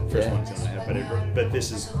bunch, just the first ones that I have, but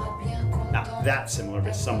this is not that similar,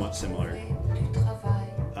 but somewhat similar.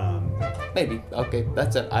 Maybe. Okay,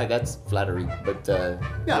 that's flattery, but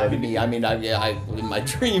Yeah, I mean- me. I mean, in my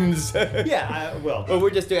dreams. Yeah, well, Well,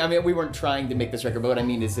 we're just doing. I mean, we weren't trying to make this record, but what I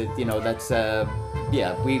mean is that that's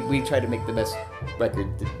we try to make the best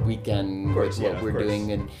record that we can Of course, with what yeah, of we're course.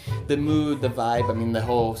 doing, and the mood, the vibe. I mean, the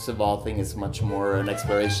whole Saval thing is much more an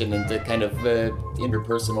exploration into kind of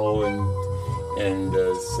interpersonal and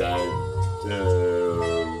sad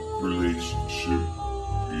relationship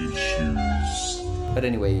issues. But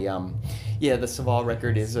anyway, the Saval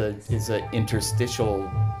record is a interstitial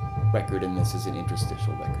record, and this is an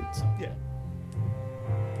interstitial record. So. yeah.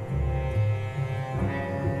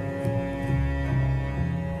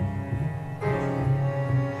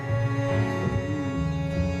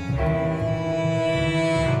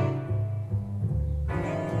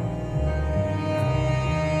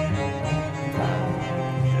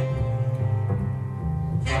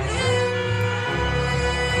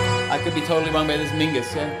 I could be totally wrong, but it's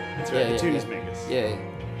Mingus, yeah. That's right. The tune is Mingus. Yeah.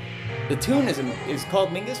 The tune is called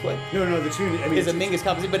Mingus. What? No, the tune. I mean, Is a Mingus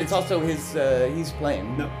composition, but it's also his. He's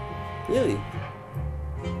playing. No. Really?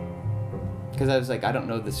 Because I was like, I don't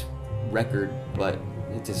know this record, but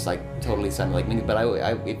it just like totally sounded like Mingus. But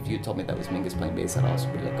I if you told me that was Mingus playing bass, I'd also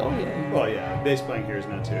be like, oh yeah. Well, yeah, bass playing here is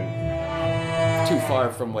not too. Too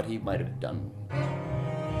far from what he might have done.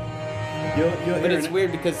 You'll But hear it's an-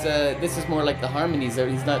 weird because this is more like the harmonies. They're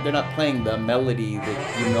not playing the melody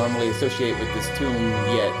that you normally associate with this tune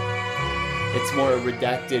yet. It's more a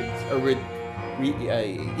redacted,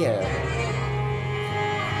 yeah.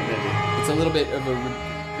 Maybe. It's a little bit of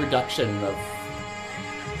a reduction of.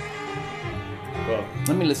 Well,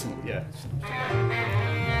 Let me listen. yeah.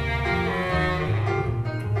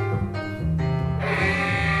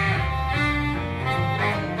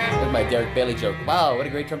 That's my Derek Bailey joke. Wow, what a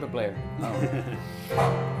great trumpet player.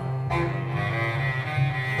 Oh.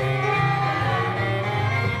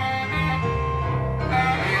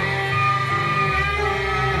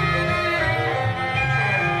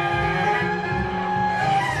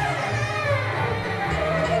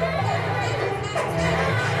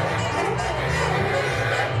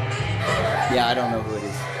 Yeah, I don't know who it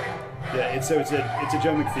is. Yeah, it's a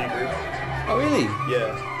Joe McPhee group. Oh, really?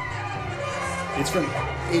 Yeah. It's from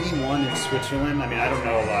 81 in Switzerland. I mean, I don't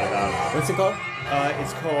know a lot about it. What's it called?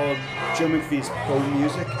 It's called Joe McPhee's Po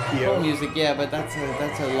Music. P-O. Oh, music. Yeah, but that's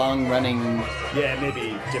a long-running Yeah,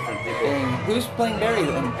 maybe different people. thing. Who's playing Barry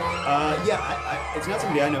then? It's not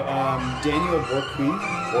somebody I know. Daniel Bourquin.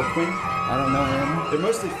 I don't know him. They're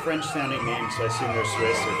mostly French-sounding names, so I assume they're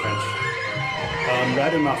Swiss or French.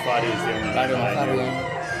 Radu Malfatti is the only name Radu that I knew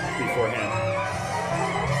Malfatti, beforehand.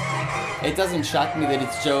 It doesn't shock me that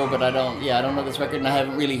it's Joe, but I don't know this record, and I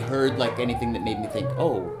haven't really heard like anything that made me think,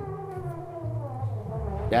 oh,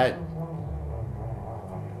 that.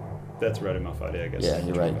 That's Radu Malfatti, I guess. Yeah,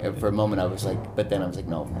 you're right. For a moment, I was like, but then I was like,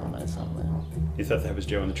 no, that's not that. You thought that was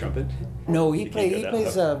Joe on the trumpet? No, he You can't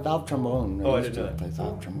plays go that valve trombone. Oh, I didn't know that. He plays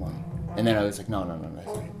valve trombone. And then I was like, no, that's not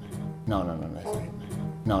it. No, that's not it.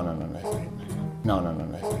 No, that's not it. No, that's not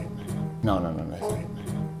it. No, that's not it.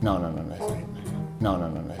 No, that's not it. No,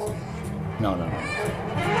 that's not it. No, that's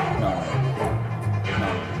not it.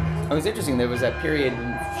 No. It was interesting. There was that period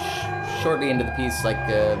shortly into the piece, like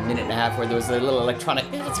a minute and a half, where there was a little electronic.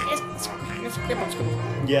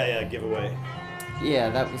 Yeah, giveaway. Yeah,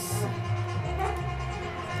 that was.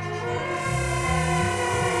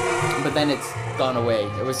 But then it's gone away.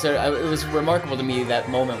 It was remarkable to me that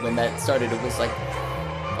moment when that started. It was like,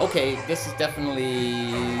 okay, this is definitely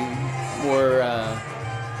more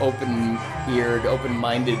open-eared,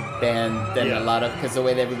 open-minded band than Yeah. a lot of, because the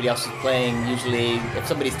way that everybody else was playing, usually if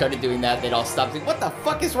somebody started doing that, they'd all stop saying, what the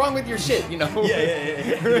fuck is wrong with your shit, you know? Yeah.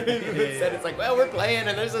 Instead it's like, well, we're playing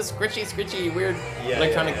and there's this scritchy, weird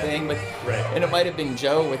electronic thing, but Right. and it might have been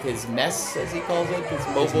Joe with his mess, as he calls it, his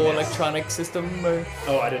mobile mess. electronic system, or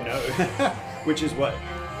Oh, I didn't know. Which is what?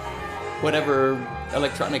 whatever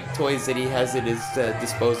electronic toys that he has at his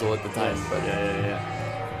disposal at the time. But Yeah.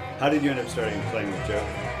 How did you end up starting playing with Joe?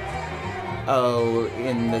 oh,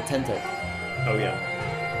 in the Tentec. Oh, yeah.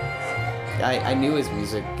 I knew his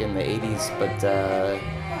music in the 80s, but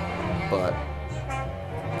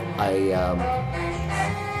I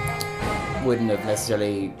wouldn't have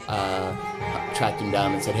necessarily tracked him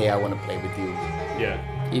down and said, hey, I want to play with you, Yeah.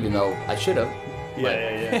 even though I should have.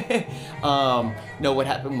 Yeah. No, what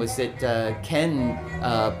happened was that Ken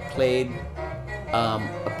played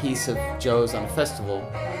a piece of Joe's on a festival,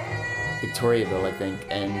 Victoriaville, I think,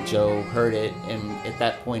 and Joe heard it, and at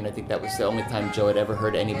that point, I think that was the only time Joe had ever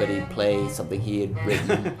heard anybody play something he had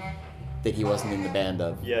written that he wasn't in the band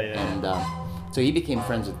of. Yeah. And so he became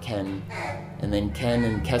friends with Ken, and then Ken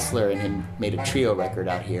and Kessler and him made a trio record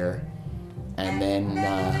out here, and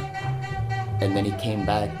then he came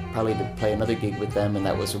back probably to play another gig with them, and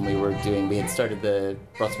that was when we had started the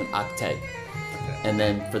Brotsman Octet, and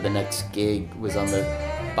then for the next gig was on the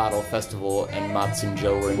Bottle Festival, and Mats and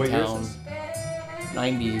Joe were in town.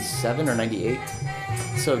 97 or 98.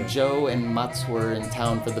 So Joe and Mats were in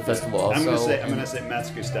town for the festival also. I'm gonna say Mats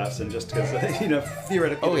Gustafsson just because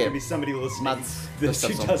theoretically there could be somebody listening Mats that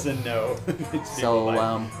she doesn't know. So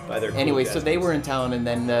by their anyway, cool so they were in town, and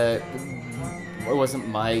then it wasn't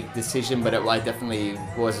my decision, but I definitely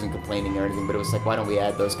wasn't complaining or anything. But it was like, why don't we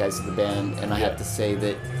add those guys to the band? And I have to say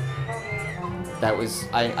that was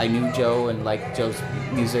I knew Joe and liked Joe's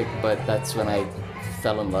music, but that's when I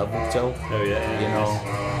fell in love with Joe. Oh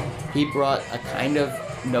yeah. He brought a kind of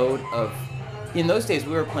note of. In those days,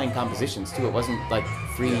 we were playing compositions too. It wasn't like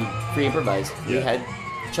free improvised. We had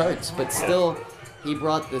charts, but still, he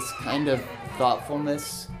brought this kind of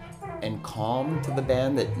thoughtfulness and calm to the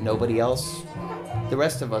band that nobody else. The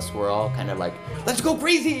rest of us were all kind of like, let's go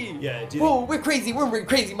crazy! Yeah, whoa, we're crazy, we're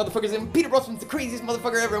crazy motherfuckers, and Peter Brotsman's the craziest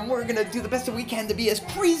motherfucker ever, and we're gonna do the best that we can to be as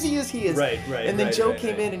crazy as he is. Right. And then Joe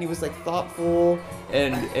came in, and he was like thoughtful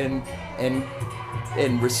and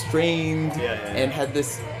restrained, and had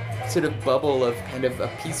this sort of bubble of kind of a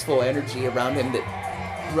peaceful energy around him that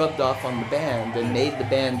rubbed off on the band and made the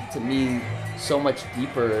band, to me, so much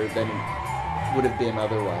deeper than it would have been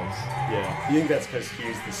otherwise. Yeah. You think that's because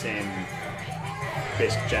he's the same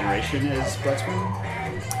basic generation as Brotsman?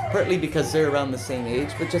 Partly because they're around the same age,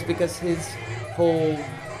 but just because his whole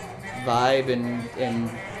vibe and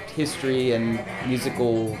history and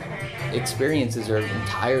musical experiences are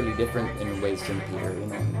entirely different in ways than Peter,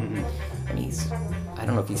 Mm-hmm. And I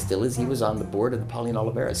don't know if he still is. He was on the board of the Pauline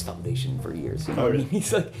Oliveras Foundation for years. Oh, really?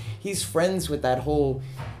 He's friends with that whole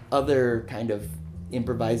other kind of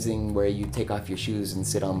improvising where you take off your shoes and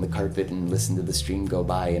sit on the carpet and listen to the stream go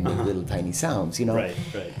by and make little tiny sounds, Right.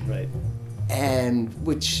 And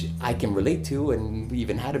which I can relate to, and we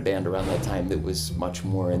even had a band around that time that was much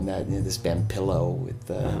more in that, this band Pillow with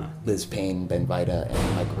Liz Payne, Ben Vita,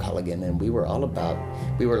 and Michael Culligan, and we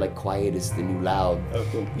were like quiet is the new loud. Oh,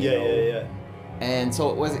 cool. Yeah. And so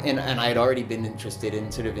it was, and I had already been interested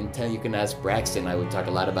in sort of you can ask Braxton, I would talk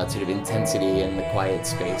a lot about sort of intensity and the quiet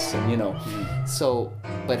space, and so,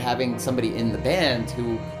 but having somebody in the band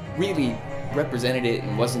who really represented it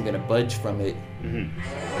and wasn't going to budge from it,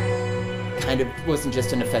 kind of wasn't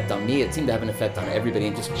just an effect on me, it seemed to have an effect on everybody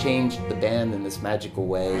and just changed the band in this magical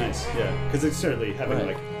way. Nice, yeah, because it's certainly having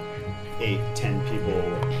like 8-10 people,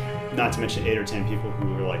 not to mention 8 or 10 people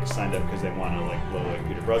who were like signed up because they want to like blow like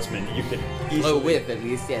Peter Brotsman. You could easily blow with at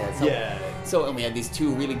least, yeah. So and we had these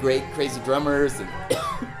two really great crazy drummers, and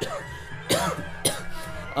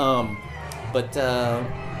but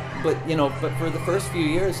for the first few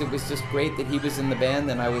years it was just great that he was in the band,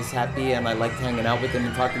 and I was happy and I liked hanging out with him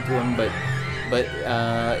and talking to him. But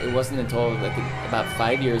it wasn't until like about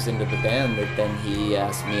 5 years into the band that then he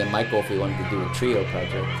asked me and Michael if we wanted to do a trio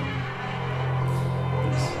project.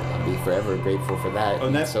 Be forever grateful for that. Oh,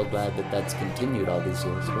 and I'm so glad that that's continued all these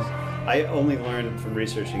years. I only learned from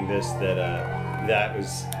researching this that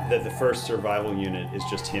the first survival unit is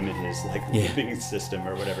just him and his like living system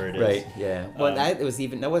or whatever it is. Right. Yeah. Well, that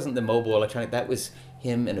wasn't the mobile electronic. That was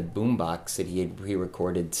him in a boombox that he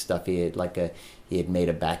recorded stuff. He had made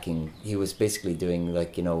a backing. He was basically doing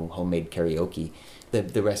like homemade karaoke.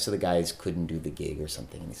 The rest of the guys couldn't do the gig or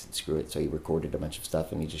something, and he said, screw it, so he recorded a bunch of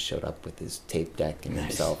stuff, and he just showed up with his tape deck and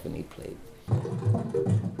himself, and he played.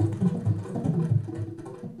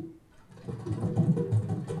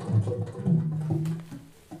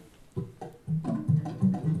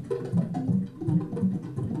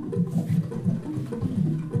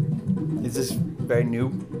 Is this very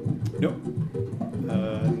new? Nope.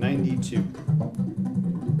 92.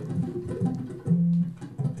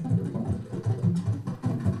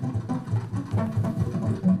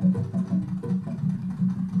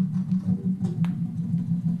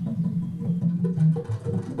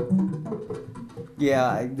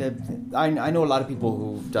 Yeah, I know a lot of people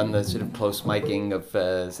who've done the sort of close miking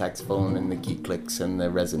of saxophone and the key clicks and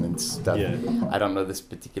the resonance stuff. Yeah. I don't know this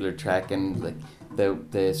particular track, and like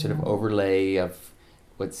the sort of overlay of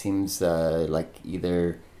what seems like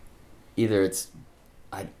either it's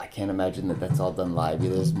I can't imagine that that's all done live.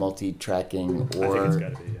 Either there's multi-tracking I think it's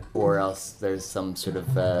gotta be, or else there's some sort of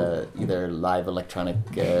either live electronic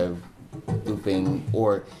looping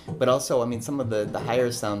but also, I mean, some of the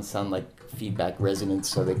higher sounds sound like feedback resonance,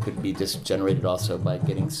 so they could be just generated also by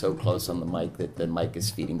getting so close on the mic that the mic is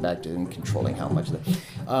feeding back to and controlling how much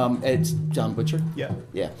it's John Butcher.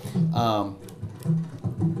 Yeah.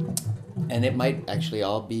 And it might actually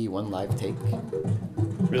all be one live take.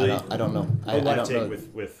 Really? I don't know. A live don't take know.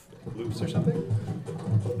 with loops or something?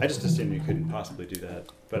 I just assumed you couldn't possibly do that.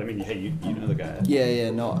 But I mean, hey, you know the guy.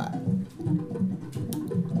 Yeah, no.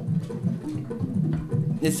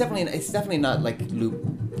 It's definitely not like loop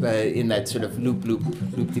in that sort of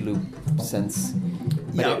loop-de-loop sense.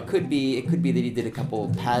 But Yeah. it could be that he did a couple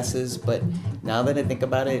passes. But now that I think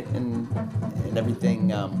about it and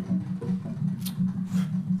everything,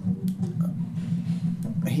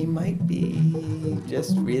 he might be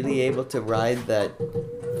just really able to ride that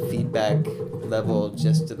feedback level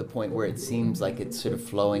just to the point where it seems like it's sort of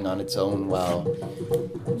flowing on its own well.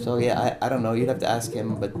 So yeah, I don't know. You'd have to ask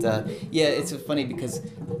him. But yeah, it's funny because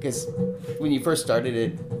when you first started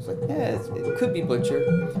it, it was like, yeah, it could be Butcher.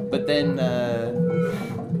 But then a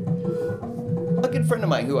good friend of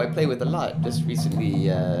mine who I play with a lot just recently,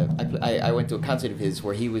 I went to a concert of his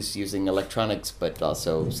where he was using electronics but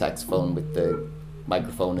also saxophone with the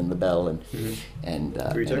microphone and the bell and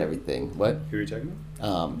everything. What? Who are you talking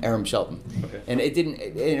about? Aram Shelton. Okay. And it didn't.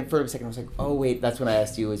 And for a second, I was like, "Oh wait, that's when I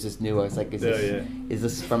asked you, is this new?" I was like, "Is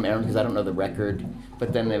this from Aram?" Because I don't know the record.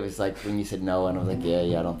 But then it was like when you said no, and I was like,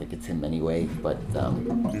 "Yeah, I don't think it's him anyway." But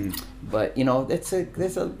but you know,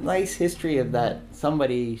 there's a nice history of that.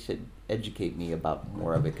 Somebody should educate me about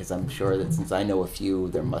more of it because I'm sure that since I know a few,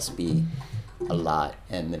 there must be a lot,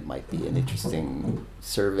 and it might be an interesting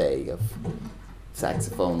survey of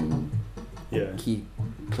saxophone key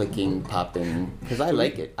clicking, popping, because I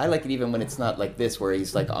like it even when it's not like this where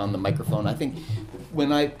he's like on the microphone. I think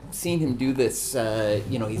when I've seen him do this,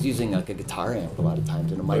 he's using like a guitar amp a lot of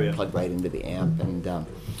times and a mic plugged right into the amp,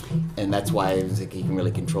 and that's why it was like he can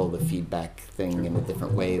really control the feedback thing in a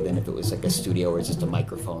different way than if it was like a studio or it's just a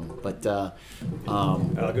microphone. But I'll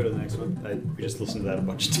go to the next one. We just listened to that a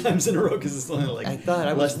bunch of times in a row because it's only like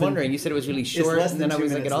I was wondering. You said it was really short, and then I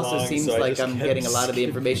was like, it also seems like I'm getting a lot of the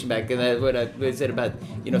information back. And that's what I said about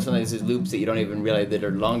sometimes there's loops that you don't even realize that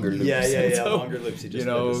are longer loops. Yeah. So, longer loops. You just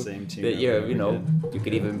play the same tune. That you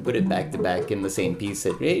could even put it back to back in the same piece.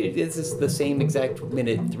 It's just the same exact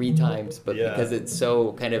minute 3 times, but because it's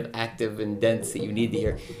so kind of active and dense that you need to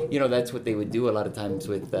hear. That's what they would do a lot of times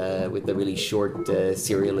with the really short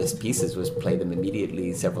serialist pieces was play them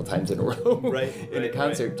immediately several times in a row in a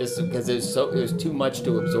concert just because there's too much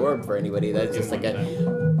to absorb for anybody. That's just like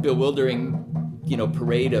a bewildering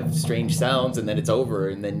parade of strange sounds, and then it's over,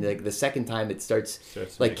 and then like the second time it starts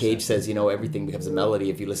like Cage says, everything becomes a melody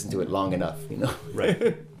if you listen to it long enough,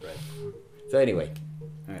 Right. So anyway,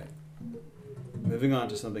 all right, moving on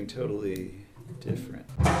to something totally different.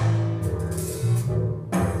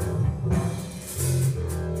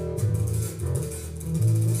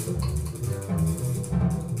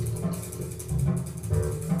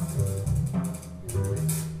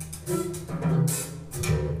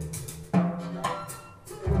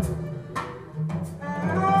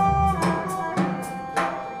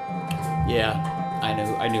 yeah,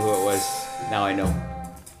 I knew who it was. Now I know.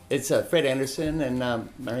 It's Fred Anderson and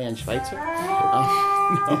Marianne Schweitzer.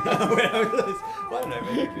 Why did I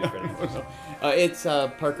make it be Fred Anderson? It's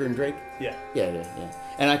Parker and Drake. Yeah.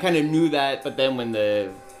 And I kind of knew that, but then when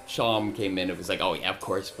the Shawm came in, it was like, oh yeah, of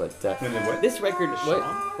course. But When the what? this record,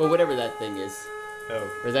 Shawm? well, whatever that thing is,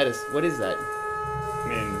 Oh, or that is, what is that? I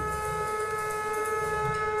mean,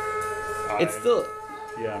 It's still.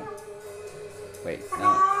 yeah. Wait,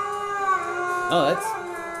 no. Oh,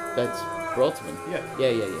 that's Bertelsmann. Yeah.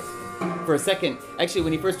 For a second, actually,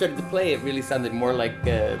 when he first started to play, it really sounded more like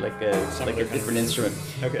a different instrument.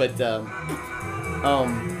 Okay. But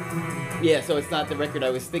yeah, so it's not the record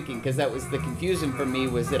I was thinking, because that was the confusion for me,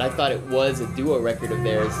 was that I thought it was a duo record of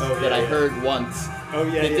theirs that I heard once. Oh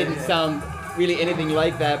yeah. It didn't sound really anything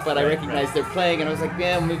like that, but I recognized they're playing, and I was like,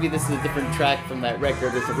 yeah, maybe this is a different track from that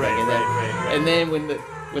record or something. And then when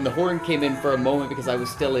the horn came in for a moment, because I was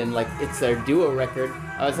still in like it's their duo record,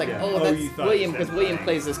 I was like, that's William, because William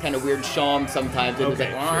plays this kind of weird shawm sometimes, and it was like,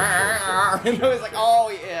 and I was like,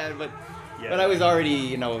 oh yeah, but I was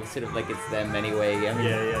already sort of like it's them anyway. I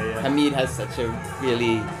mean, Hamid has such a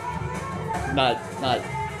really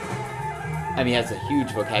he has a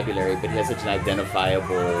huge vocabulary, but he has such an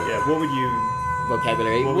identifiable What would you?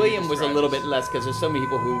 vocabulary. William was a little bit less, because there's so many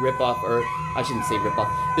people who rip off, or I shouldn't say rip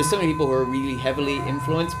off. There's so many people who are really heavily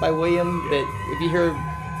influenced by William that if you hear,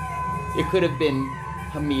 it could have been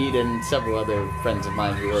Hamid and several other friends of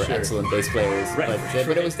mine who were excellent bass players,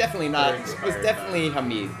 but it was definitely not. It was definitely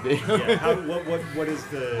Hamid. What is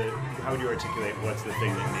the? How would you articulate what's the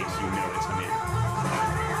thing that makes you know it's Hamid?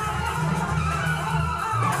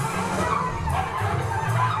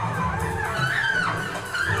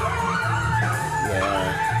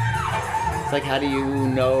 It's like, how do you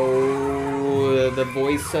know the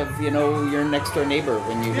voice of, your next door neighbor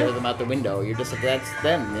when you hear them out the window. You're just like, that's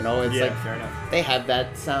them, It's like, fair enough. they have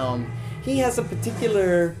that sound. He has a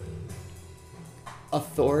particular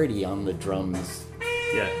authority on the drums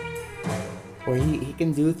Yeah. where he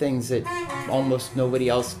can do things that almost nobody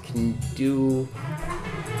else can do.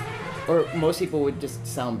 Or most people would just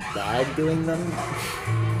sound bad doing them.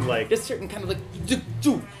 Like, Just certain kind of like,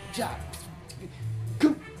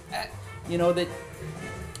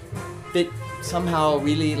 that somehow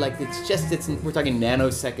really, like, we're talking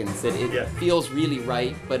nanoseconds, that it feels really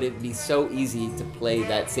right, but it'd be so easy to play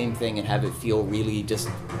that same thing and have it feel really just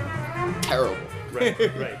terrible.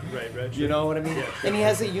 right. You know what I mean? Yeah. And he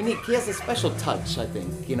has a special touch, I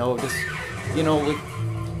think,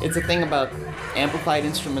 it's a thing about amplified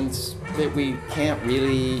instruments that we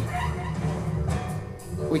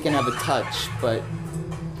can have a touch, but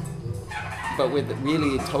with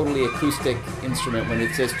really a totally acoustic instrument, when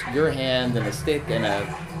it's just your hand and a stick and a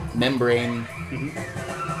membrane,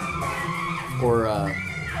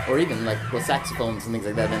 or even like with saxophones and things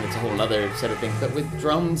like that, then it's a whole other set of things. But with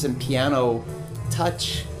drums and piano,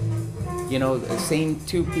 touch, the same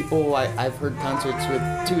two people, I've heard concerts with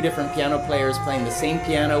two different piano players playing the same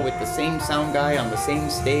piano with the same sound guy on the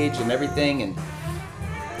same stage and everything, and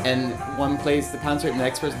one plays the concert and the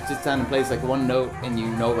next person sits down and plays like one note, and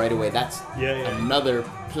right away that's another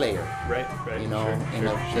player. Right. In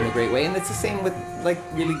a great way. And it's the same with like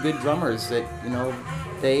really good drummers that,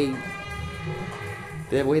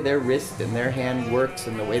 the way their wrist and their hand works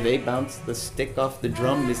and the way they bounce the stick off the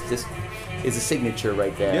drum is a signature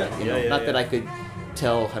right there. Not that I could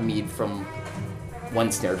tell Hamid from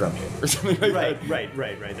one snare drum hit or something like that. Right.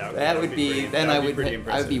 That would be then I would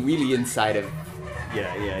be really inside of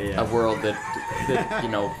a world that that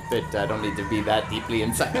I don't need to be that deeply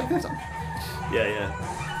inside of. So.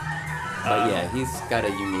 But he's got a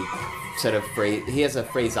unique set of phrase. He has a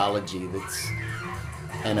phraseology that's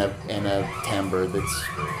and a timbre that's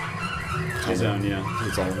his own.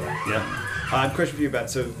 His own. Yeah. Question for you about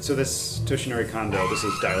so this Toshinori Kondo. This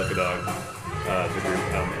is Die Like a Dog, the group,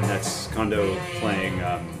 and that's Kondo playing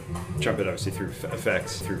trumpet, obviously through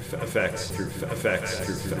effects.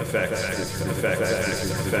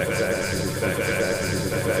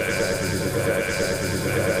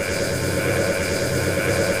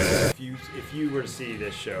 If you were to see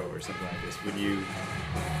this show or something like this,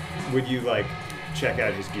 would you like check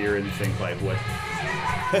out his gear and think like, what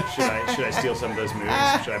should I steal some of those moves?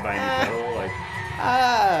 Should I buy a new pedal? Like,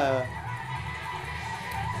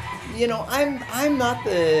 I'm not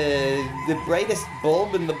the brightest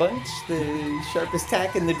bulb in the bunch, the sharpest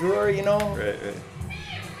tack in the drawer, Right.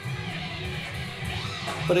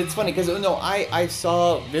 But it's funny because I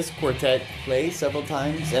saw this quartet play several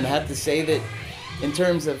times, and I have to say that in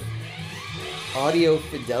terms of audio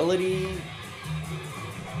fidelity,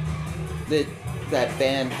 that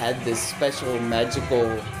band had this special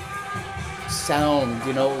magical sound,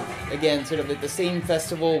 again, sort of at the same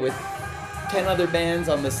festival with 10 other bands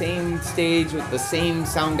on the same stage with the same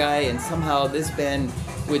sound guy, and somehow this band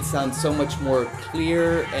would sound so much more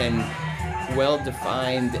clear and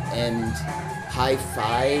well-defined and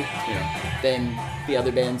hi-fi than the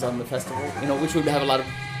other bands on the festival, which would have a lot of,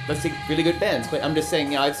 let's say, really good bands. But I'm just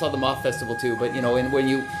saying, I saw them off festival too, but and when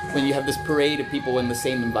you have this parade of people in the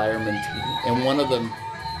same environment and one of them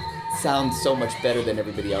sounds so much better than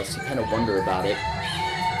everybody else, you kind of wonder about it.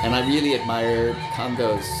 And I really admire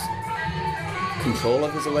Kondo's control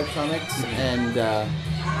of his electronics and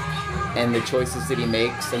the choices that he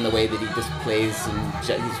makes and the way that he just plays, and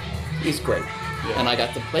he's great. Yeah. And I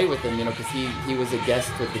got to play with him, because he was a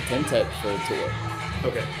guest with the Tentet for a tour.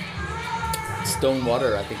 Okay. Stone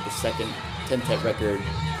Water, I think the second Tentet record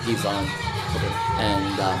he's on. Okay.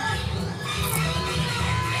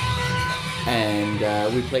 And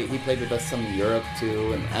he played with us some in Europe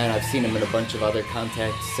too, and I've seen him in a bunch of other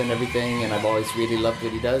contexts and everything, and I've always really loved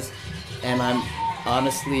what he does. And I'm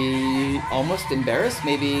honestly almost embarrassed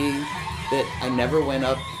maybe that I never went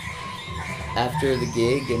up after the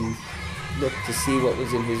gig and looked to see what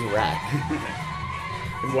was in his rack.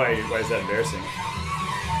 Why is that embarrassing?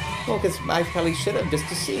 Well, because I probably should have, just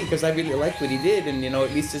to see, because I really liked what he did, and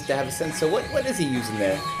at least just to have a sense. So what is he using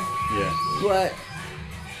there? Yeah. But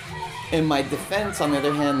in my defense, on the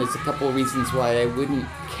other hand, there's a couple of reasons why I wouldn't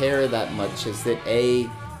care that much. Is that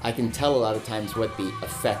I can tell a lot of times what the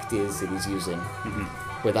effect is that he's using,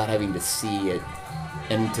 without having to see it,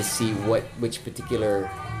 and to see which particular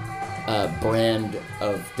brand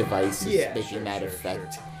of device is making that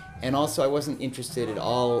effect. Sure. And also, I wasn't interested at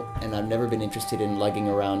all, and I've never been interested in lugging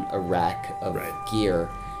around a rack of gear.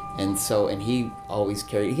 And he always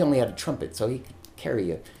carried, he only had a trumpet, so he could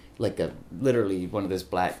carry a like a literally one of those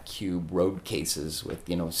black cube road cases with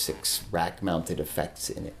 6 rack mounted effects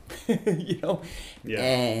in it,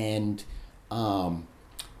 and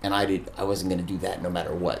I wasn't going to do that no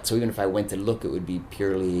matter what. So even if I went to look, it would be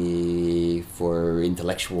purely for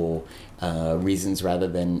intellectual reasons rather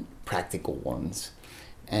than practical ones.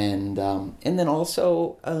 And then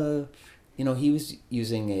also, he was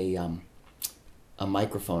using a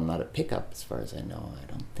microphone, not a pickup, as far as I know. I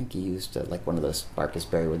don't think he used like one of those Marcus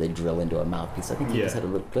Berry where they drill into a mouthpiece. I think he just had a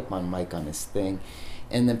little clip-on mic on his thing.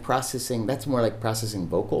 And then that's more like processing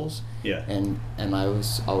vocals. Yeah. And I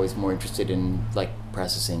was always more interested in like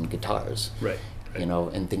processing guitars. Right.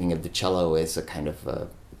 And thinking of the cello as a kind of a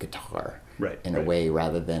guitar. Right. In a way,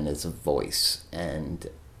 rather than as a voice.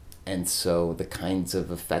 And so the kinds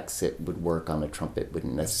of effects that would work on a trumpet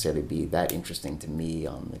wouldn't necessarily be that interesting to me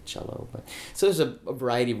on the cello. But so there's a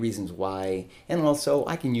variety of reasons why. And also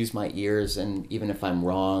I can use my ears, and even if I'm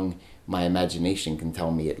wrong, my imagination can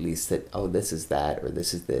tell me at least that, oh, this is that, or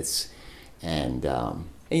this is this. And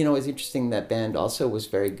it's interesting that band also was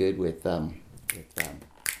very good with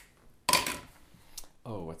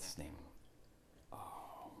what's his name?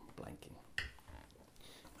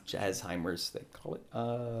 Jazzheimers, they call it.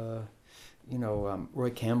 Roy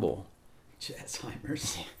Campbell.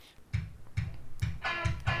 Jazzheimers.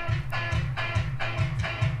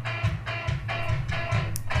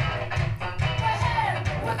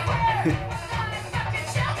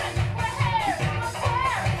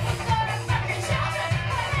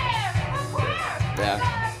 Yeah.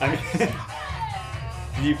 I mean,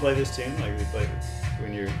 do you play this tune? Like, you play this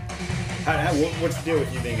when you're... what's the deal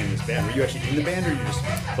with you being in this band? Were you actually in the band, or you just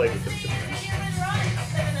played with them to the band?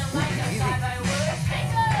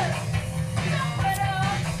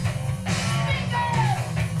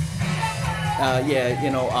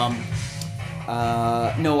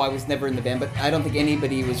 No, I was never in the band, but I don't think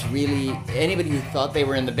anybody who thought they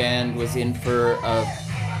were in the band was in for a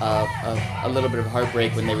little bit of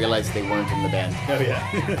heartbreak when they realized they weren't in the band. Oh,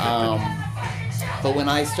 yeah. But when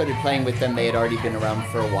I started playing with them, they had already been around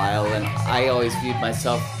for a while, and I always viewed I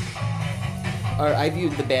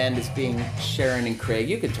viewed the band as being Sharon and Craig.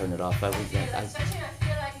 You can turn it off.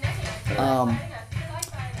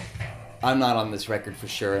 I'm not on this record for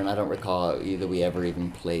sure, and I don't recall either we ever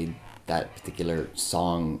even played that particular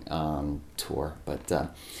song on tour. But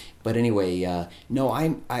anyway,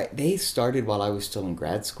 no, they started while I was still in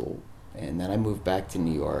grad school. And then I moved back to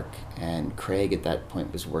New York, and Craig at that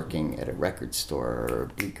point was working at a record store,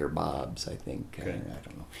 or Bleecker Bob's, I think. Okay. I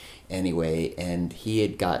don't know. Anyway, and he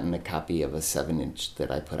had gotten a copy of a 7-inch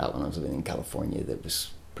that I put out when I was living in California that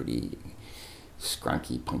was pretty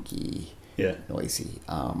scrunky, punky, noisy.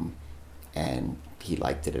 And he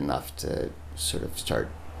liked it enough to sort of start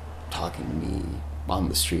talking to me on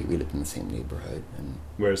the street. We lived in the same neighborhood. And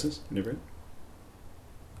where is this neighborhood?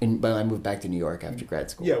 But I moved back to New York after grad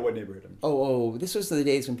school. Yeah, what neighborhood? Oh, this was the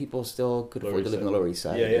days when people still could afford to live on the Lower East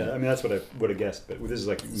Side. Yeah. I mean, that's what I would have guessed, but this is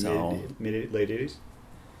like late 80s?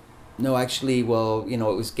 No, actually, well, it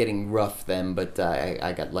was getting rough then, but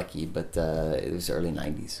I got lucky, but it was early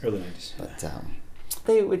 90s. Early 90s. But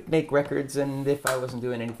they would make records, and if I wasn't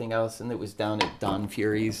doing anything else, and it was down at Don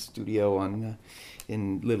Fury's studio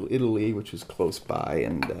in Little Italy, which was close by,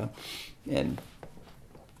 and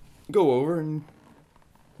go over and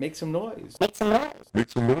make some noise. I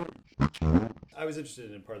was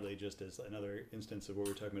interested in partly just as another instance of what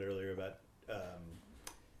we were talking about earlier about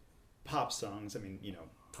pop songs. I mean,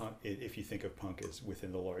 punk, if you think of punk as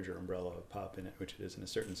within the larger umbrella of pop, in it, which it is in a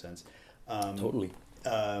certain sense. Totally.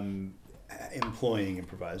 Employing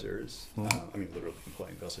improvisers. I mean, literally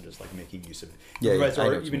employing, but also just like making use of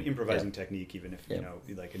even improvising technique, even if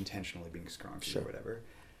like intentionally being scrunky or whatever.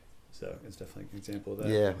 So it's definitely an example of that.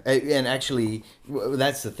 Yeah, and actually,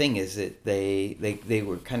 that's the thing is that they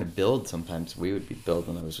were kind of billed sometimes. We would be billed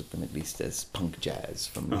when I was with them at least as punk jazz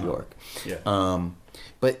from New York. Yeah.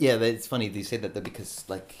 But yeah, it's funny you say that because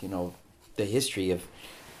the history of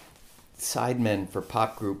sidemen for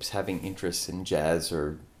pop groups having interests in jazz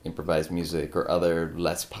or improvised music or other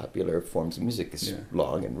less popular forms of music is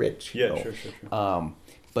long and rich. Yeah, sure.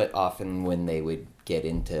 But often when they would get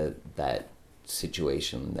into that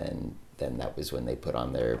situation, then that was when they put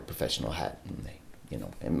on their professional hat, and they,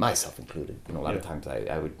 and myself included. A lot of times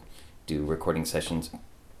I would do recording sessions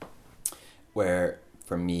where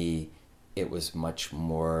for me it was much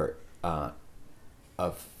more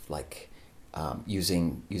of like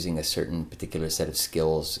using a certain particular set of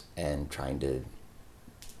skills and trying to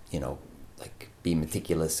like be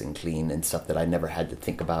meticulous and clean and stuff that I never had to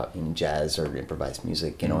think about in jazz or improvised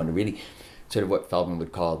music, and really sort of what Feldman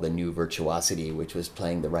would call the new virtuosity, which was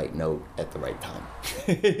playing the right note at the right time.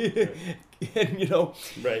 And, you know.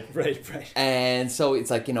 Right. And so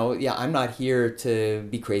it's like, you know, yeah, I'm not here to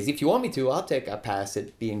be crazy. If you want me to, I'll take a pass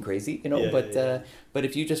at being crazy, you know. But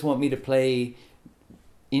if you just want me to play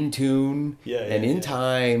in tune and in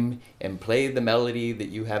time and play the melody that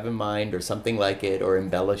you have in mind or something like it, or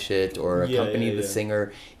embellish it, or accompany the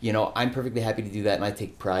singer, you know, I'm perfectly happy to do that, and I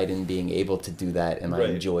take pride in being able to do that, and I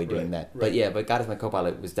enjoy doing that. But God Is My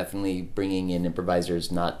Co-Pilot was definitely bringing in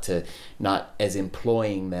improvisers, not as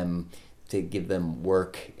employing them to give them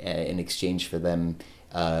work in exchange for them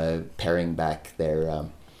paring back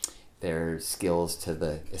their skills to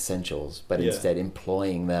the essentials, but instead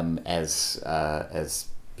employing them as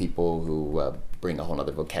people who bring a whole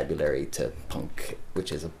other vocabulary to punk,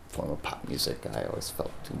 which is a form of pop music. I always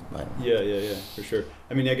felt. Yeah, for sure.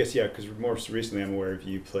 I mean, I guess because more recently I'm aware of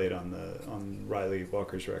you played on Riley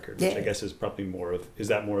Walker's record, which I guess is probably more of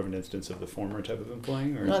an instance of the former type of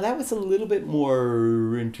employing? Or? No, that was a little bit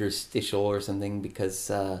more interstitial or something, because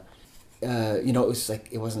you know, it was like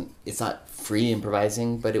it's not free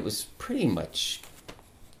improvising, but it was pretty much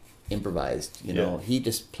improvised. You know, he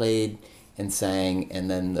just played and sang, and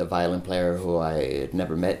then the violin player who I had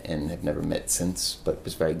never met and have never met since, but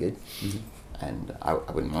was very good. Mm-hmm. And I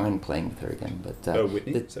wouldn't mind playing with her again. But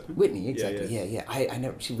Whitney? Whitney, exactly. Yeah. I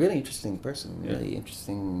never. She's a really interesting person. Really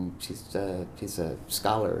interesting. She's a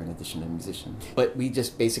scholar in addition to a musician. But we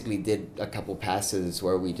just basically did a couple passes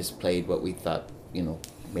where we just played what we thought, you know,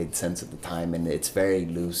 made sense at the time, and it's very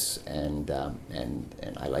loose, and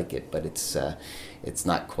I like it, but it's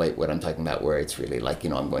not quite what I'm talking about, where it's really like, you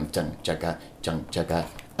know, I'm going chung chaka chaka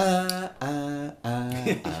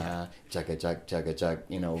chaka chaka chaka,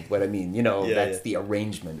 you know what I mean, you know. That's the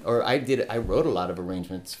arrangement. Or I wrote a lot of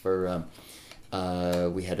arrangements for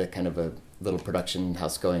we had a kind of a little production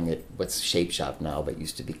house going at what's Shape Shop now, but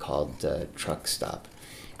used to be called Truck Stop,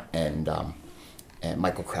 and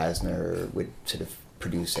Michael Krasner would sort of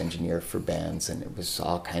produce, engineer for bands, and it was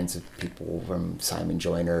all kinds of people from Simon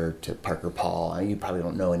Joyner to Parker Paul. You probably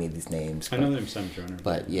don't know any of these names. I know them, Simon Joyner.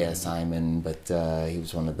 But yeah, Simon, but he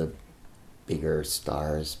was one of the bigger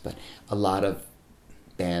stars. But a lot of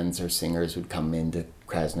bands or singers would come into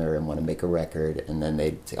Krasner and want to make a record, and then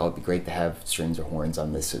they'd say, oh, it'd be great to have strings or horns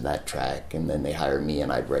on this or that track, and then they hire me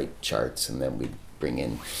and I'd write charts, and then we'd bring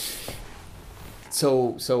in.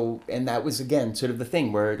 So, and that was, again, sort of the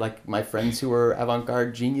thing where, like, my friends who were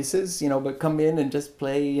avant-garde geniuses, you know, but come in and just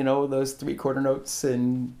play, you know, those 3/4 notes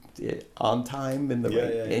and on time and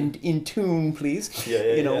in tune, please.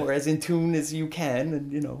 You know, or as in tune as you can,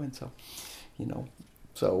 and, you know, and so, you know,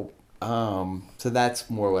 so that's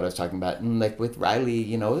more what I was talking about. And like with Riley,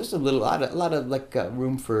 you know, there's a lot of like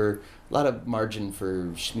room for a lot of margin for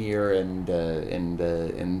schmear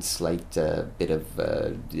and slight bit of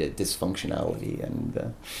dysfunctionality,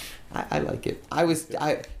 and I like it. I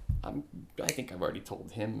think I've already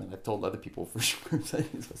told him, and I've told other people for sure, so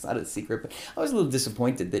it's not a secret, but I was a little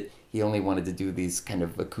disappointed that he only wanted to do these kind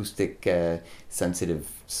of acoustic, sensitive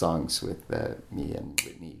songs with me and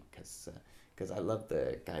Whitney, because I love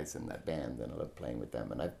the guys in that band, and I love playing with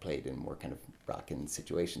them, and I've played in more kind of rockin'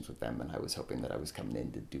 situations with them, and I was hoping that I was coming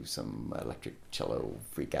in to do some electric cello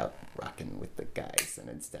freak out rockin' with the guys,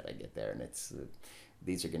 and instead I get there, and it's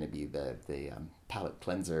these are going to be the palate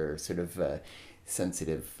cleanser, sort of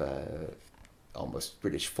sensitive, almost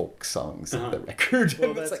British folk songs of the record.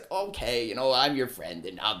 Well, and it's like, okay, you know, I'm your friend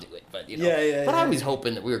and I'll do it, but you know, I was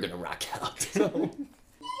hoping that we were going to rock out. So.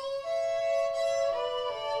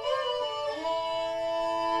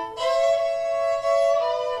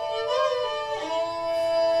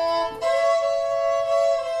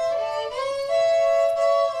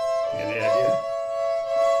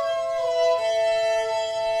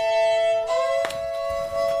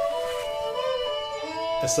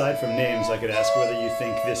 Aside from names, I could ask whether you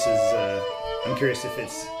think this is, I'm curious if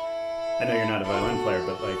it's, I know you're not a violin player,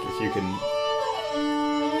 but like if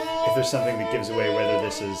there's something that gives away whether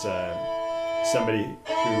this is somebody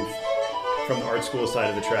who, from the art school side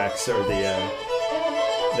of the tracks or the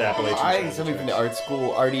Appalachian side. I think something from the art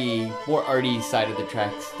school, more arty side of the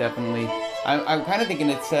tracks, definitely. I'm kind of thinking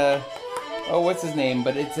it's, what's his name?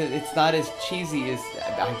 But it's not as cheesy as,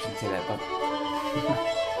 I shouldn't say that, but...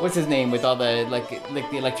 What's his name, with all the like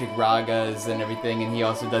the electric ragas and everything, and he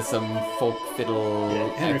also does some folk fiddle. Yeah,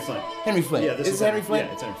 Henry Flint. Henry Flint. Yeah, this is Henry Flint.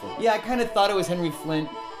 Yeah, it's Henry Flint. Yeah, I kind of thought it was Henry Flint,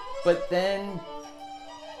 but then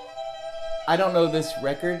I don't know this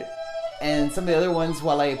record, and some of the other ones,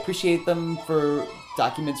 while I appreciate them for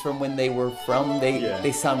documents from when they were from,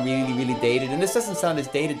 they sound really, really dated, and this doesn't sound as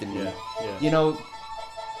dated to me. Yeah. You know,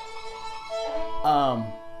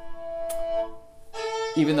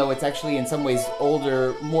 even though it's actually in some ways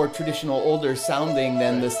older, more traditional, older sounding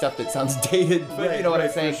than the stuff that sounds dated. But you know what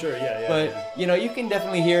I'm saying? For sure, yeah. But you know, you can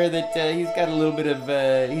definitely hear that he's got a little bit of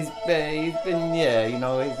he's been you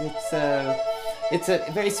know, it's a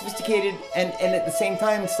very sophisticated and at the same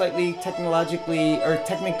time slightly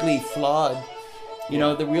technically flawed. You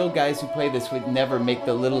know, the real guys who play this would never make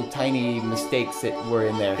the little tiny mistakes that were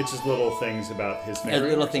in there. It's just little things about his fingering.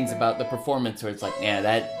 Little things about the performance where it's like, yeah,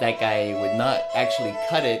 that guy would not actually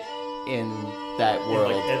cut it in that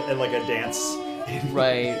world. In like a dance.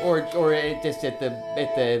 Right, or just at the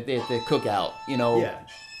cookout, you know. Yeah.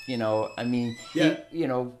 You know, I mean, yeah. you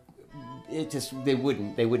know, it just they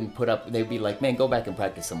wouldn't put up. They'd be like, man, go back and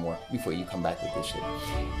practice some more before you come back with this shit.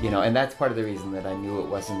 You know, and that's part of the reason that I knew it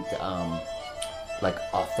wasn't like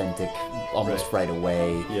authentic almost right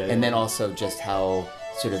away. Yeah, and then also just how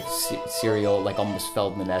sort of serial, like almost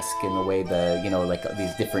Feldman-esque in the way the, you know, like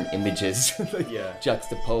these different images like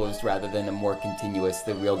juxtaposed rather than a more continuous.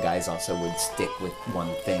 The real guys also would stick with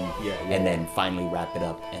one thing and then finally wrap it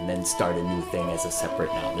up and then start a new thing as a separate,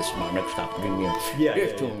 now this is my next stop.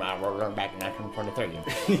 Here's tune, we're back in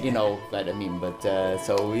 1923. You know what I mean? But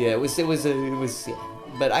so yeah, it was yeah.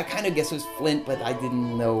 But I kind of guess it was Flint, but I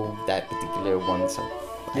didn't know that particular one, so.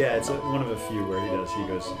 Yeah, it's one of a few where he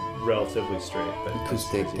goes relatively straight, but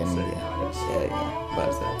acoustic and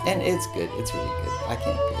but and it's good. It's really good. I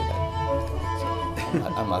can't pay that. So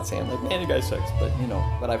I'm not saying like, man, the guy sucks, but you know.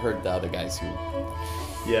 But I've heard the other guys who.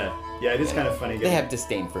 Yeah, it is kind of funny. They have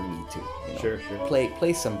disdain for me too. You know? Sure.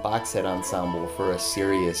 Play some box set ensemble for a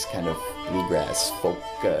serious kind of bluegrass folk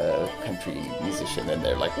country musician, and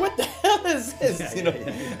they're like, what the hell is this?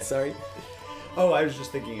 Sorry. Oh, I was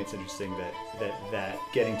just thinking it's interesting that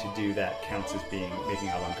getting to do that counts as making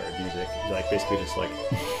avant-garde music, like basically just like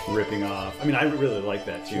ripping off. I mean, I really like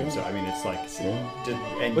that too. So I mean, it's like,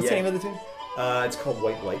 and what's the name of the tune? It's called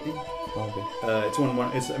White Lightning. Oh, okay.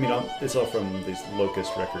 It's it's all from these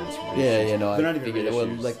Locust Records. Yeah, you know, they're not even reissues. Well,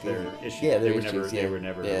 like they're issues. Yeah, they're issues. They were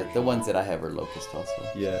never. Yeah, the ones that I have are Locust also.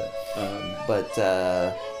 Yeah. But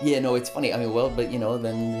no, it's funny. I mean, well, but you know,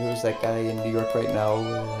 then there's that guy in New York right now,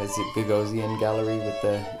 has a Gagosian gallery with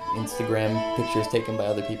the Instagram pictures taken by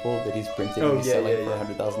other people that he's printed and he's selling for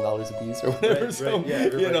 $100,000 a piece or whatever. Right, so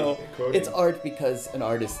you know, quoting. It's art because an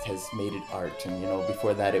artist has made it art, and you know,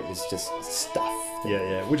 before that it was just stuff.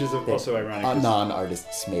 Yeah, which is also ironic.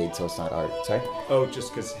 Non-artists made, so it's not art. Sorry. Oh,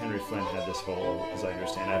 just because Henry Flint had this whole, as I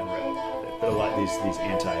understand, I haven't read it, but a lot of these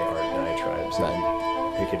anti-art diatribes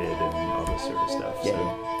and picketed and all this sort of stuff.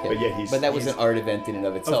 But that was an art event in and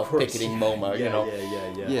of itself. Of picketing MoMA, you know.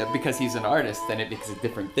 Yeah, because he's an artist, then it becomes a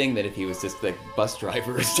different thing than if he was just the bus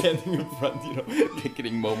driver standing in front, you know,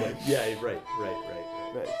 picketing MoMA. Yeah, right.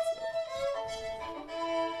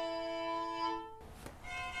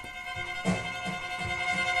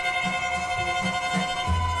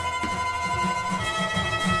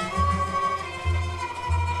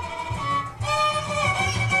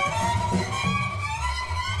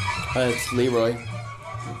 It's Leroy.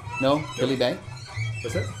 No? Nope. Billy Bang?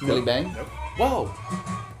 What's that? Billy Bang? Nope. Whoa!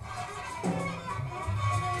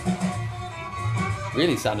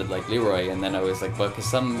 Really sounded like Leroy, and then I was like, well, because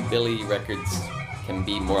some Billy records can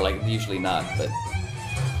be more like, usually not, but...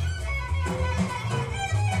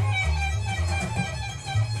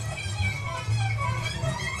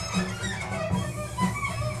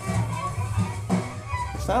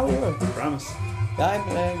 It's not Leroy. I promise.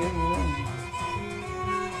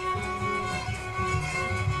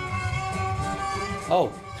 Oh.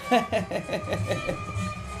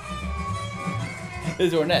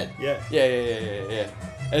 It's Ornette. Yeah.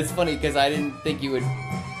 It's funny because I didn't think you would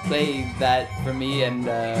play that for me, and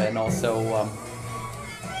also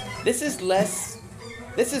this is less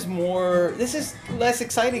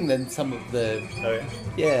exciting than some of the. Oh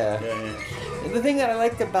yeah. The thing that I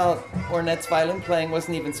liked about Ornette's violin playing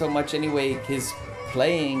wasn't even so much anyway his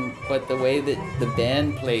playing, but the way that the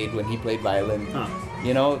band played when he played violin.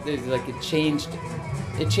 You know, there's like it changed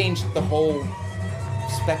the whole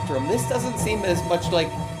spectrum. This doesn't seem as much like,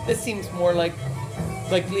 this seems more like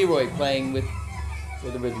Leroy playing with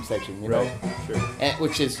the rhythm section, you know? Sure.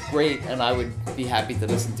 Which is great, and I would be happy to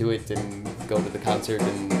listen to it and go to the concert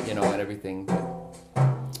and, you know, and everything.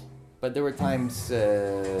 But there were times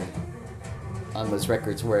on those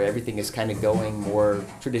records where everything is kind of going more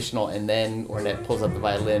traditional, and then Ornette pulls up the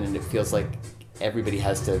violin and it feels like everybody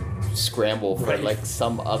has to scramble for like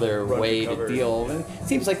some other way to deal. And it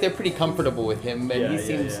seems like they're pretty comfortable with him, and he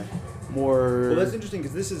seems more. Well, that's interesting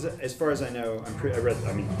because this is, as far as I know, from what I read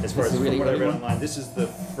online, this is the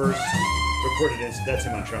first recorded incident. That's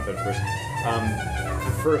him on trumpet, of course.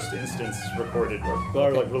 the first instance recorded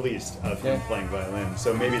or like released of him playing violin.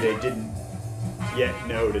 So maybe they didn't yet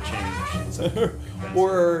know to change something.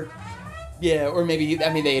 Or maybe,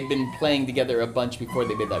 I mean, they had been playing together a bunch before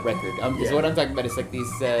they made that record. So what I'm talking about is like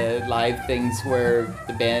these live things where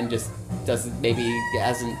the band just hasn't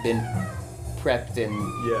been prepped and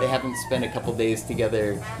they haven't spent a couple days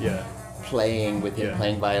together playing with him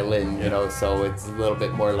playing violin, you know, so it's a little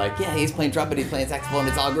bit more like, he's playing trumpet, he's playing saxophone,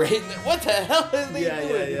 it's all great. What the hell is he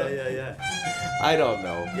doing? Yeah. I don't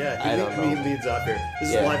know. He leads off here. This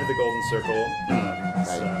is Live at the Golden Circle.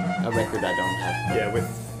 A record I don't have.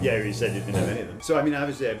 You said you didn't have any of them. So, I mean,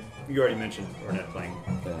 obviously, you already mentioned Ornette playing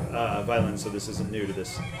violin, so this isn't new to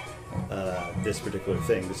this this particular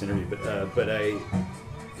thing, this interview. But I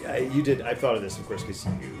thought of this, of course, because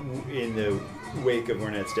in the wake of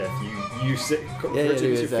Ornette's death, you said he was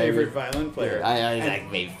your favorite violin player. I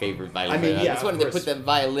made favorite violin player. I just wanted to put the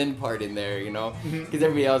violin part in there, you know, because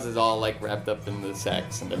everybody else is all like wrapped up in the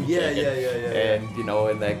sax and everything. And you know,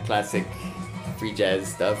 in that classic free jazz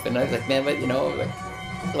stuff. And I was like, man, but you know, like,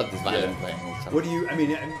 I love this violin playing. What do you? I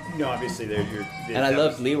mean, no, obviously and I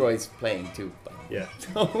love Leroy's playing too. But,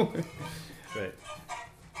 right.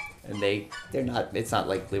 And they're not. It's not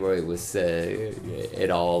like Leroy was at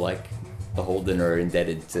all like beholden or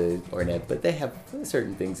indebted to Ornette, but they have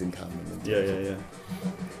certain things in common. Yeah.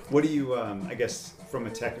 What do you? I guess from a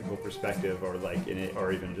technical perspective, or like in it,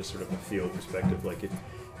 or even just sort of a field perspective, like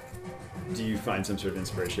do you find some sort of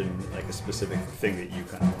inspiration, like a specific thing that you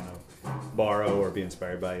kind of want to borrow or be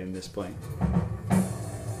inspired by in this playing?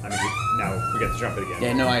 I mean, now we got the trumpet again.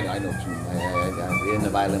 Yeah, no, I know what you mean. In the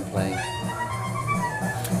violin playing.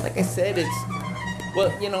 Like I said,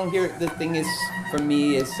 you know, here, the thing is, for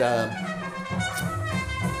me, is,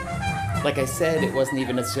 like I said, it wasn't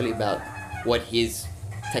even necessarily about what his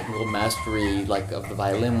technical mastery, like, of the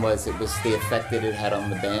violin was. It was the effect that it had on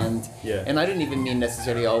the band. Yeah. And I didn't even mean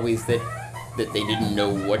necessarily always that they didn't know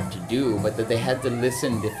what to do, but that they had to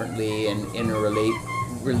listen differently and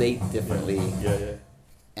relate differently. Yeah.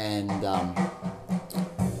 And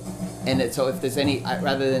so if there's any,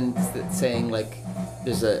 rather than saying like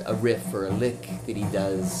there's a riff or a lick that he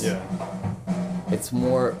does, it's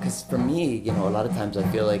more, because for me, you know, a lot of times I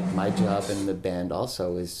feel like my job in the band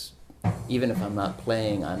also is, even if I'm not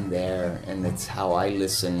playing, I'm there, and it's how I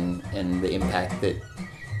listen and the impact that,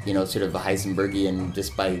 you know, sort of Heisenbergian,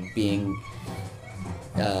 just by being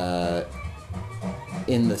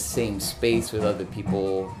in the same space with other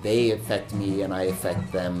people, they affect me and I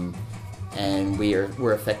affect them, and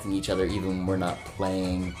we're affecting each other even when we're not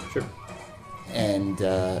playing. Sure. And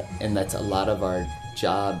that's a lot of our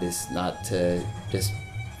job, is not to just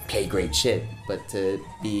play great shit, but to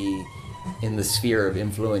be in the sphere of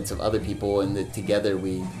influence of other people, and that together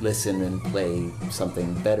we listen and play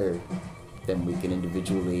something better than we can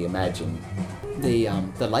individually imagine. The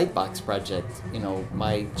Lightbox project, you know,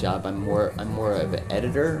 my job, I'm more of an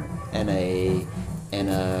editor and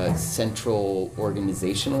a central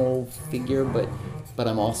organizational figure, but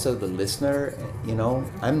I'm also the listener, you know.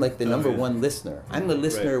 I'm like the number one listener. I'm the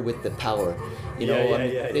listener with the power, you know.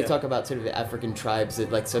 They talk about sort of the African tribes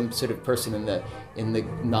that like some sort of person in the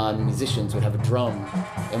non-musicians would have a drum,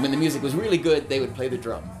 and when the music was really good, they would play the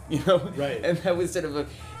drum, you know. Right. And that was sort of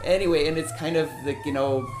anyway, and it's kind of like, you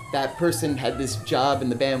know, that person had this job in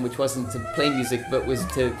the band, which wasn't to play music, but was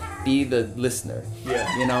to be the listener.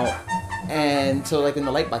 Yeah. You know, and so like in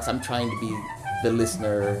the Lightbox, I'm trying to be the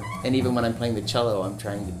listener, and even when I'm playing the cello, I'm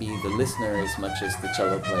trying to be the listener as much as the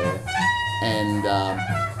cello player, and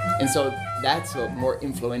so that's a more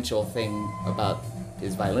influential thing about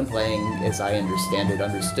his violin playing, as I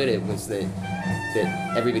understood it, was that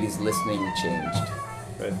everybody's listening changed.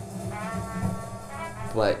 Right.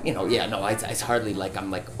 But, you know, it's hardly like I'm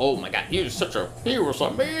like, oh my God, he was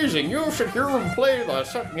amazing. You should hear him play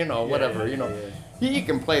the, you know, whatever, you know. He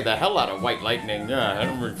can play the hell out of White Lightning. Yeah,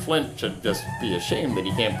 Henry Flint should just be ashamed that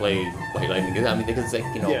he can't play White Lightning. I mean, because, like,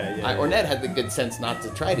 you know, Ornette had the good sense not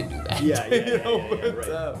to try to do that.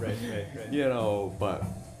 Right. You know, but...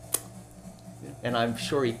 And I'm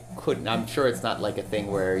sure he couldn't. I'm sure it's not like a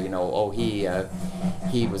thing where, you know, he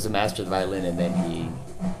was a master of the violin and then he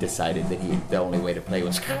decided that the only way to play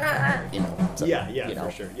was, you know. So, you know,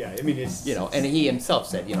 for sure. Yeah, I mean, it's... You know, and he himself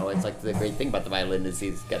said, you know, it's like the great thing about the violin is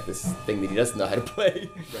he's got this thing that he doesn't know how to play.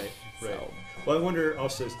 Right. So. Well, I wonder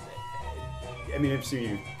also, I mean, I've seen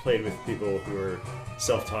you played with people who are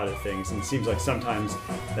self-taught at things, and it seems like sometimes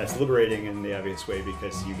that's liberating in the obvious way,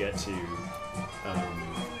 because you get to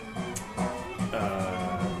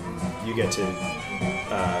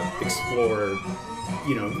explore,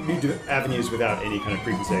 new avenues without any kind of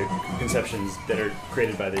preconceptions that are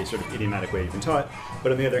created by the sort of idiomatic way you've been taught.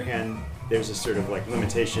 But on the other hand, there's a sort of like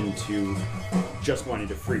limitation to just wanting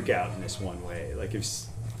to freak out in this one way. Like you've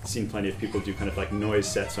seen plenty of people do kind of like noise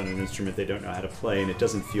sets on an instrument they don't know how to play, and it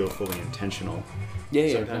doesn't feel fully intentional.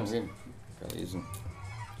 Yeah, sometimes. Probably isn't.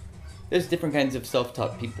 There's different kinds of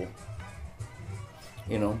self-taught people.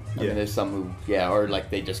 I mean, there's some who, or like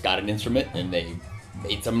they just got an instrument and they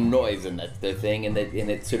made some noise and that's their thing, and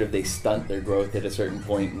it sort of, they stunt their growth at a certain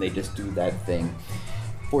point and they just do that thing.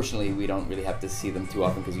 Fortunately, we don't really have to see them too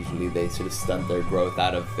often because usually they sort of stunt their growth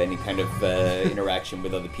out of any kind of interaction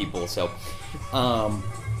with other people. So,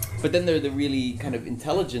 but then there are the really kind of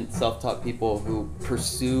intelligent self-taught people who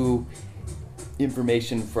pursue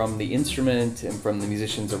information from the instrument and from the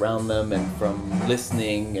musicians around them and from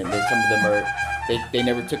listening, and some of them are, they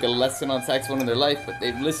never took a lesson on saxophone in their life, but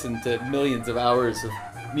they've listened to millions of hours of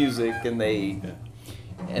music and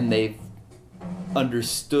they've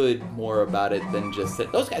understood more about it than just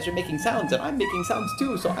that those guys are making sounds and I'm making sounds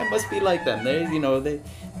too, so I must be like them.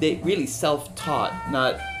 They really self-taught,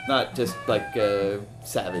 not just like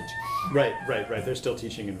savage. Right. There's still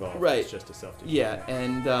teaching involved. Right. It's just a self-teaching. Yeah,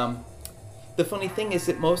 and the funny thing is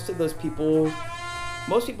that most people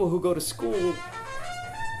who go to school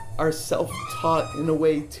are self-taught in a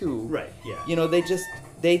way too. Right, yeah.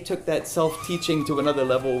 They took that self-teaching to another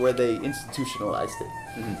level where they institutionalized it.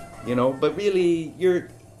 Mm-hmm. But really,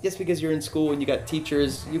 just because you're in school and you got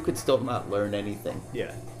teachers, you could still not learn anything.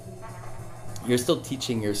 Yeah. You're still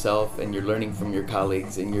teaching yourself and you're learning from your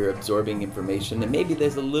colleagues and you're absorbing information, and maybe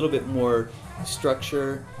there's a little bit more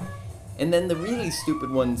structure. And then the really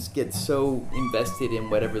stupid ones get so invested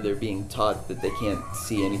in whatever they're being taught that they can't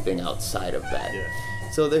see anything outside of that. Yeah.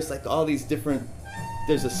 So there's like all these different,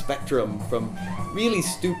 there's a spectrum from really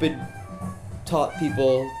stupid taught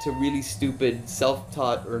people to really stupid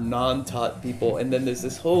self-taught or non-taught people. And then there's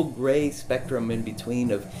this whole gray spectrum in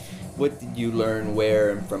between of what did you learn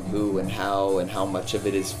where and from who and how much of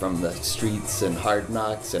it is from the streets and hard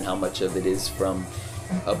knocks and how much of it is from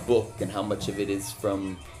a book and how much of it is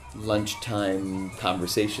from lunchtime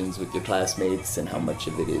conversations with your classmates and how much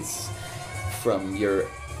of it is from your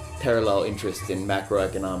parallel interest in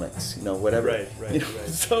macroeconomics, whatever. Right.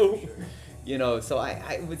 So, Sure. So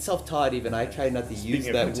I with self-taught even, I try not to use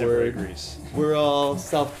Speaking that word. Greece. We're all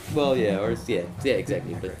exactly.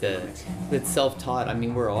 But self-taught, I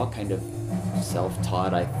mean, we're all kind of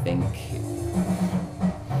self-taught, I think,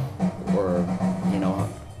 or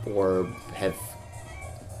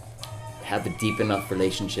have a deep enough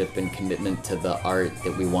relationship and commitment to the art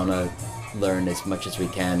that we want to learn as much as we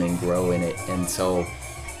can and grow in it. And so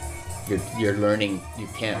you're learning, you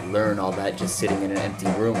can't learn all that just sitting in an empty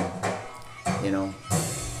room.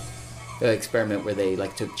 The experiment where they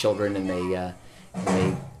took children and they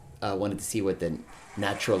wanted to see what the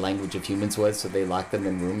natural language of humans was, so they locked them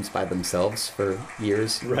in rooms by themselves for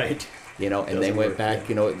years. Right. And they went back,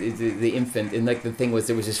 the infant, and the thing was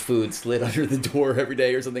there was just food slid under the door every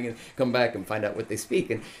day or something, and come back and find out what they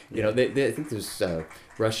speak. And, they I think there's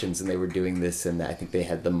Russians, and they were doing this, and I think they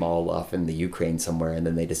had them all off in the Ukraine somewhere, and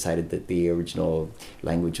then they decided that the original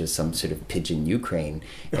language was some sort of pidgin Ukraine.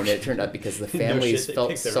 And it turned out because the families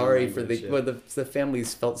felt sorry for the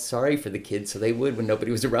families felt sorry for the kids, so they would, when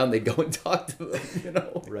nobody was around, they'd go and talk to them,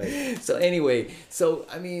 Right. So anyway,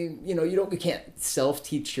 I mean, you can't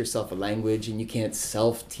self-teach yourself a language, and you can't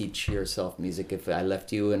self-teach yourself music. If I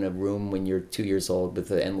left you in a room when you're 2 years old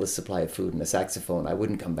with an endless supply of food and a saxophone, I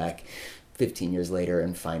wouldn't come back 15 years later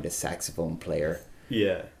and find a saxophone player.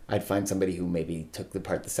 Yeah. I'd find somebody who maybe took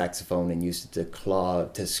apart the saxophone and used it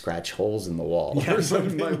to scratch holes in the wall. Yeah, or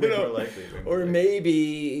something, might be more likely. Or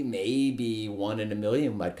maybe 1 in a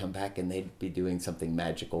million might come back and they'd be doing something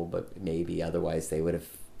magical, but maybe otherwise they would have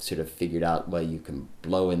sort of figured out, well, you can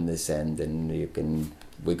blow in this end and you can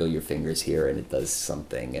wiggle your fingers here and it does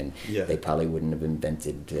something, and they probably wouldn't have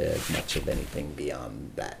invented much of anything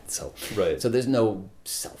beyond that. So there's no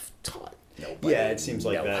self-taught. It seems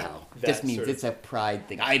like that just means it's a pride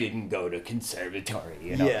thing. I didn't go to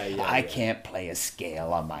conservatory, I can't play a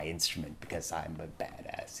scale on my instrument because I'm a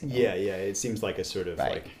badass. Yeah, it seems like a sort of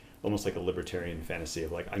almost like a libertarian fantasy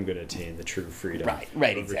of I'm going to attain the true freedom.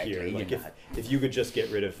 Right, over exactly. Here. If you could just get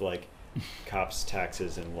rid of cops,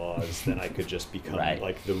 taxes, and laws, then I could just become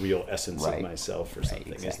the real essence of myself or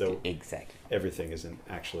something. Exactly. As though everything isn't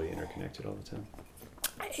actually interconnected all the time.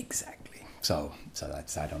 Exactly. So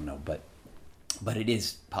that's, I don't know, but it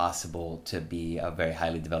is possible to be a very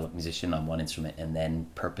highly developed musician on one instrument and then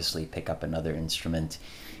purposely pick up another instrument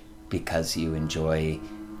because you enjoy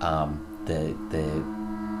the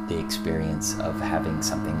the experience of having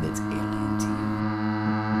something that's alien to you.